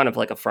 So kind of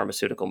like a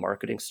pharmaceutical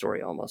marketing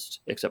story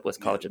almost, except with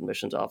college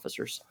admissions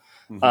officers.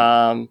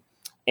 Mm-hmm.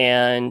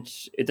 And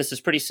this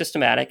is pretty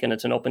systematic, and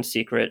it's an open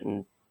secret,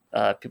 and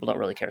people don't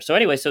really care. So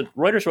anyway, so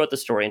Reuters wrote the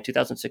story in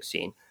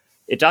 2016.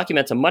 It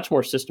documents a much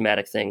more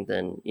systematic thing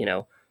than,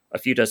 a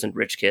few dozen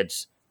rich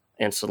kids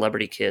and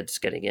celebrity kids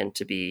getting in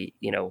to be,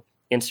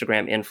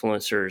 Instagram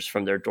influencers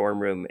from their dorm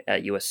room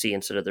at USC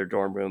instead of their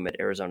dorm room at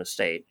Arizona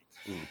State.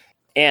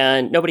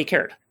 And nobody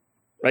cared,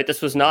 right?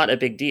 This was not a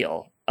big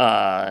deal.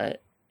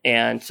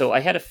 And so I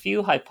had a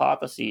few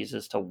hypotheses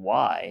as to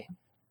why.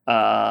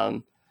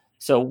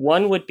 So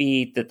one would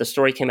be that the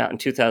story came out in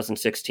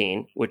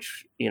 2016,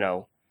 which,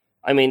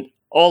 I mean,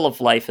 all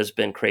of life has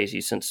been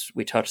crazy since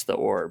we touched the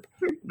orb,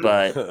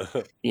 but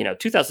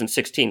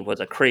 2016 was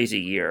a crazy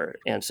year.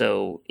 And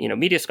so,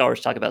 media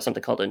scholars talk about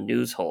something called a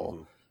news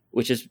hole,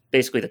 which is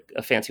basically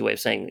a fancy way of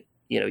saying,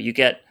 you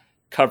get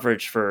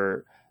coverage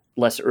for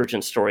less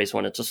urgent stories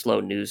when it's a slow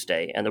news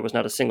day. And there was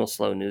not a single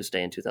slow news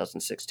day in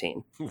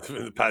 2016. In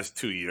the past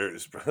 2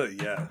 years,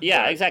 yeah.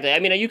 Yeah, exactly. I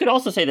mean, you could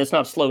also say that's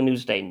not a slow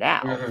news day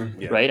now,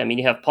 right? I mean,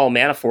 you have Paul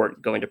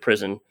Manafort going to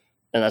prison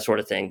and that sort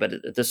of thing, but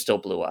this still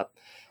blew up.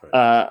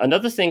 Right.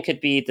 Another thing could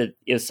be that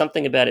is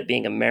something about it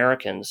being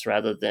Americans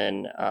rather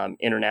than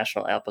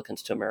international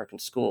applicants to American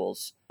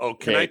schools. Oh,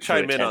 can I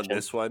chime in on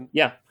this one?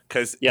 Yeah.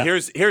 Because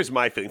here's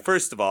my thing.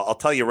 First of all, I'll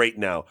tell you right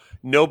now,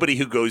 nobody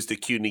who goes to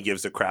CUNY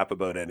gives a crap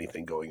about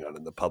anything going on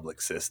in the public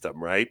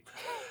system, right?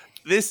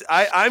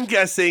 I'm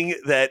guessing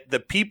that the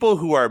people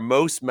who are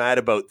most mad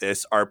about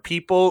this are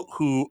people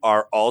who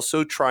are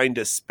also trying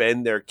to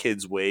spend their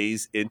kids'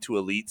 ways into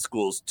elite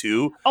schools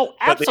too. Oh,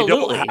 absolutely.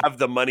 But they don't have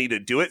the money to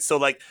do it. So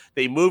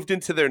they moved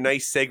into their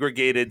nice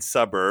segregated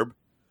suburb,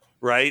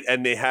 right?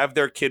 And they have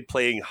their kid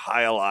playing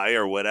High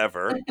or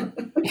whatever.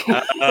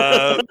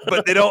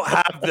 But they don't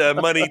have the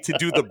money to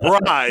do the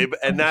bribe,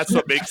 and that's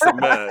what makes them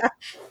mad.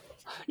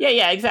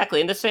 Yeah,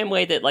 exactly. In the same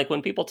way that,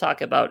 when people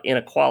talk about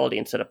inequality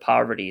instead of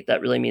poverty,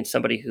 that really means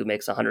somebody who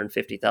makes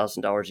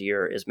 $150,000 a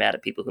year is mad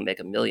at people who make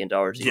 $1 million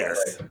a year.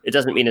 It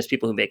doesn't mean it's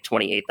people who make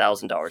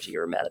 $28,000 a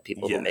year are mad at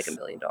people who make $1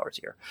 million a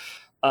year.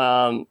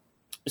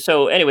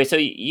 So anyway, so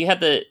you had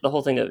the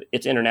whole thing of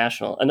it's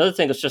international. Another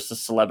thing is just the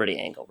celebrity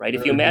angle, right?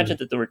 If you imagine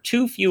that there were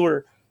 2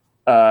 fewer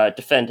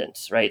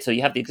defendants, right? So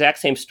you have the exact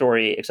same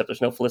story, except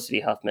there's no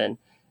Felicity Huffman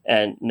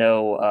and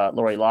no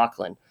Lori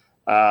Loughlin.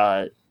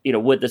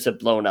 Would this have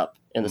blown up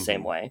in the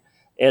same way?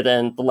 And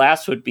then the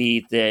last would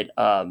be that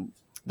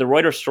the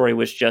Reuters story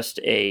was just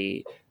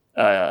a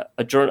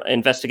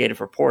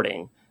investigative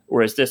reporting,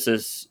 whereas this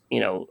is,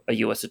 a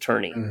U.S.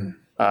 attorney.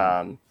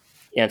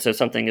 And so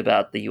something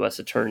about the U.S.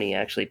 attorney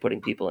actually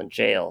putting people in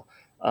jail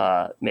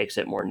makes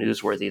it more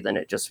newsworthy than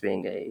it just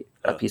being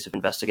a piece of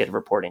investigative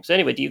reporting. So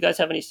anyway, do you guys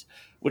have any,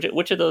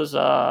 which of those,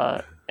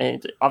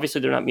 and obviously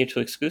they're not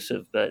mutually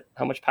exclusive, but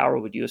how much power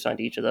would you assign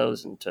to each of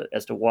those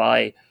as to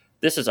why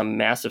this is a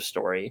massive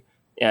story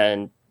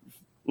and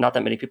not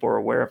that many people are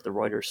aware of the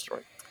Reuters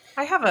story?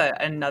 I have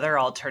another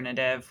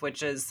alternative,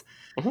 which is,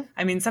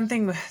 I mean,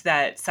 something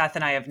that Seth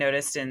and I have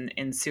noticed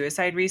in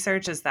suicide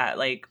research is that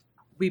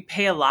we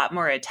pay a lot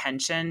more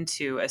attention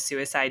to a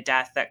suicide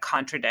death that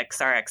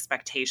contradicts our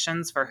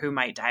expectations for who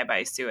might die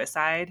by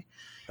suicide.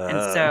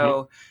 And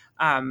so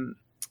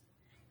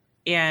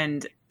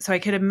I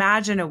could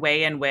imagine a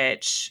way in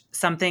which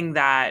something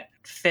that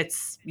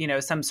fits,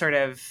 some sort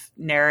of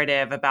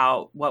narrative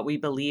about what we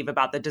believe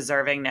about the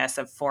deservingness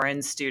of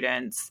foreign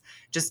students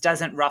just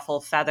doesn't ruffle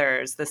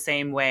feathers the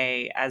same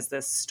way as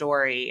this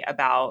story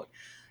about,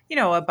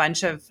 a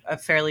bunch of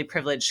fairly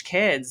privileged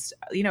kids,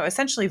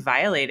 essentially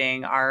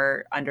violating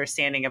our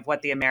understanding of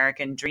what the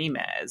American dream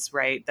is,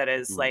 right? That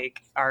is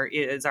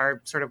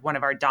our sort of one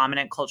of our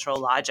dominant cultural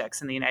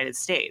logics in the United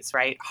States,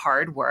 right?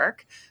 Hard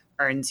work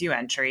earns you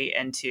entry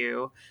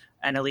into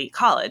an elite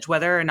college.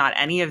 Whether or not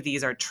any of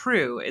these are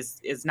true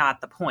is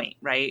not the point,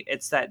 right?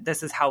 It's that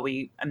this is how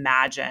we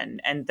imagine.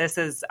 And this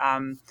is,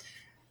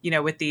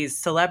 with these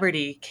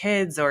celebrity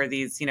kids or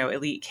these,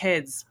 elite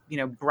kids,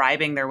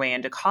 bribing their way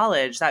into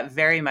college, that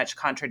very much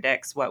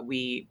contradicts what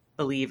we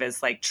believe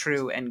is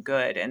true and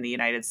good in the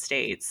United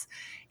States.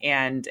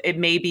 And it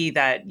may be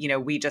that,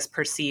 we just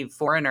perceive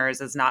foreigners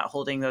as not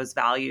holding those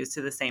values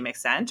to the same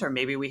extent, or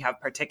maybe we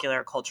have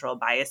particular cultural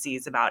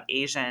biases about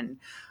Asian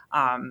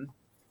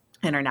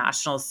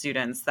international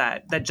students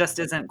that just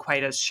isn't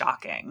quite as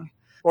shocking.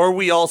 Or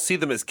we all see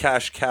them as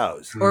cash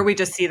cows. Or we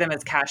just see them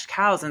as cash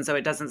cows. And so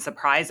it doesn't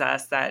surprise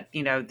us that,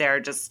 they're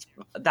just,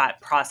 that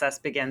process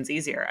begins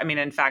easier. I mean,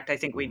 in fact, I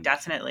think we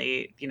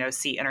definitely,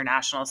 see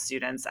international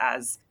students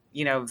as,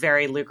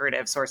 very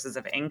lucrative sources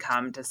of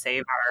income to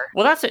save our...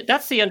 Well,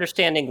 that's the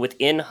understanding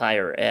within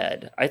higher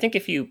ed. I think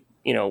if you,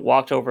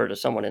 walked over to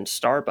someone in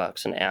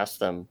Starbucks and asked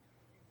them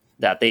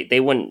that, they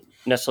wouldn't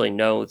necessarily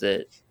know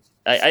that.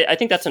 I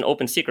think that's an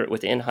open secret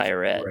within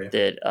higher ed, right,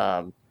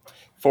 that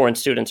foreign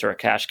students are a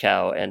cash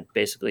cow and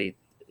basically,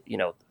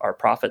 our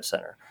profit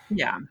center.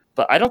 Yeah.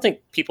 But I don't think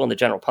people in the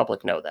general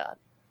public know that.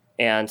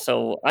 And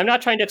so I'm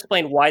not trying to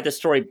explain why the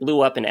story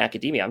blew up in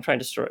academia. I'm trying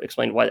to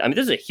explain why. I mean,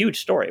 this is a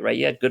huge story, right?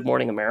 You had Good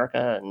Morning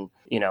America and,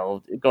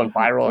 going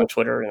viral on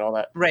Twitter and all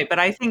that. Right. But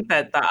I think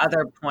that the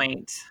other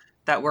point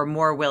that we're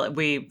more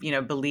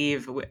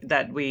believe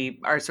that we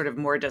are sort of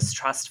more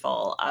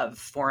distrustful of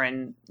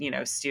foreign,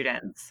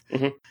 students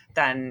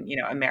than,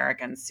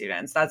 American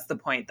students. That's the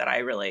point that I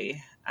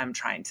really am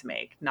trying to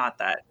make. Not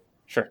that.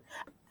 Sure.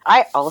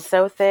 I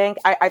also think,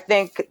 I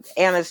think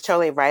Anna's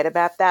totally right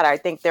about that. I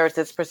think there's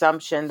this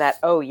presumption that,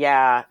 oh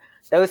yeah,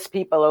 those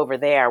people over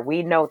there,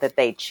 we know that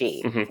they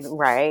cheat,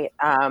 right?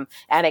 And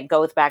it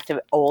goes back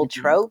to old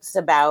tropes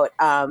about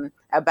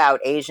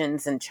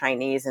Asians and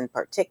Chinese in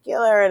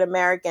particular in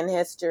American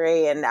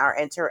history and our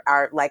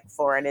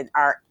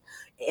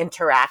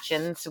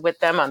interactions with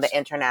them on the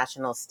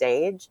international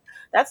stage.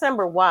 That's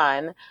number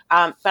one.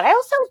 But I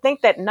also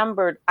think that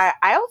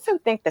I also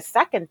think the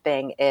second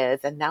thing is,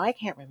 and now I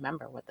can't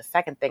remember what the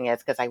second thing is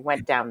because I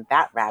went down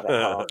that rabbit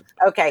hole.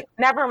 Okay,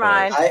 never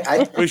mind.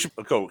 We should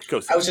go.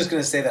 I was just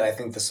going to say that I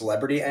think the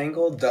celebrity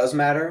angle does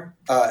matter.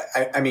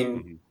 I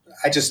mean,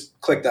 I just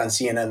clicked on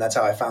CNN. That's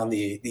how I found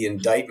the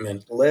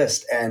indictment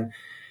list. And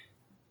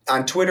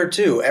on Twitter,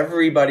 too,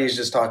 everybody's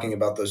just talking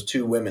about those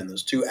two women,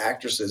 those two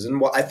actresses.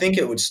 And I think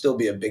it would still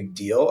be a big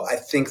deal. I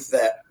think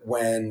that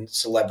when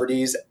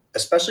celebrities,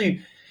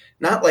 especially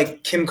not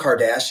like Kim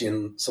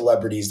Kardashian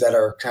celebrities that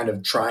are kind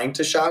of trying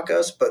to shock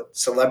us, but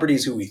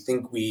celebrities who we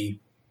think we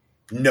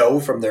know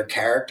from their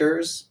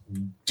characters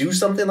do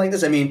something like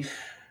this. I mean,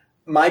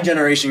 my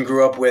generation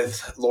grew up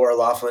with Laura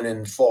Loughlin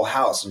in Full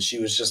House, and she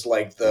was just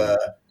like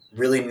the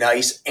really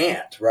nice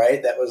aunt,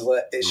 right? That was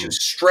she was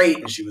straight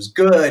and she was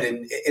good,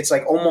 and it's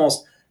like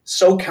almost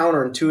so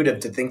counterintuitive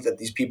to think that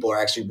these people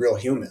are actually real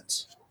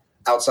humans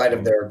outside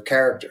of their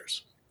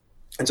characters,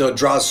 and so it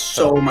draws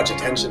so much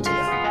attention to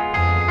them.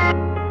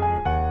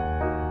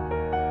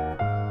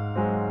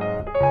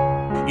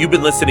 You've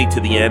been listening to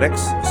the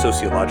Annex, a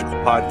sociological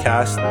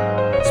podcast.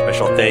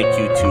 Special thank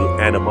you to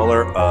Anna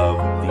Mueller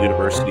of the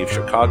University of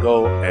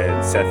Chicago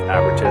and Seth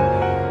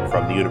Abrutyn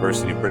from the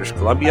University of British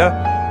Columbia.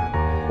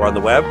 We're on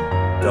the web,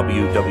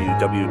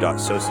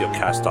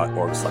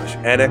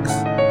 www.sociocast.org/annex,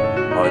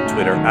 on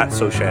Twitter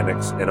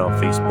 @SociAnnex, and on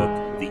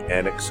Facebook, the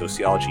Annex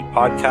Sociology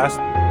Podcast.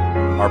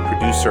 Our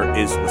producer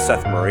is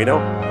Seth Moreno.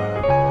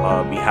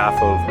 On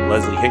behalf of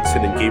Leslie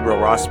Hinkson and Gabriel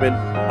Rossman,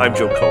 I'm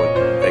Joe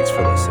Cohen. Thanks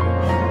for listening.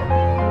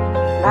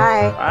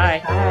 Bye.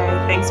 Bye.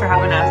 Thanks for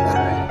having us.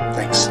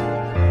 Thanks.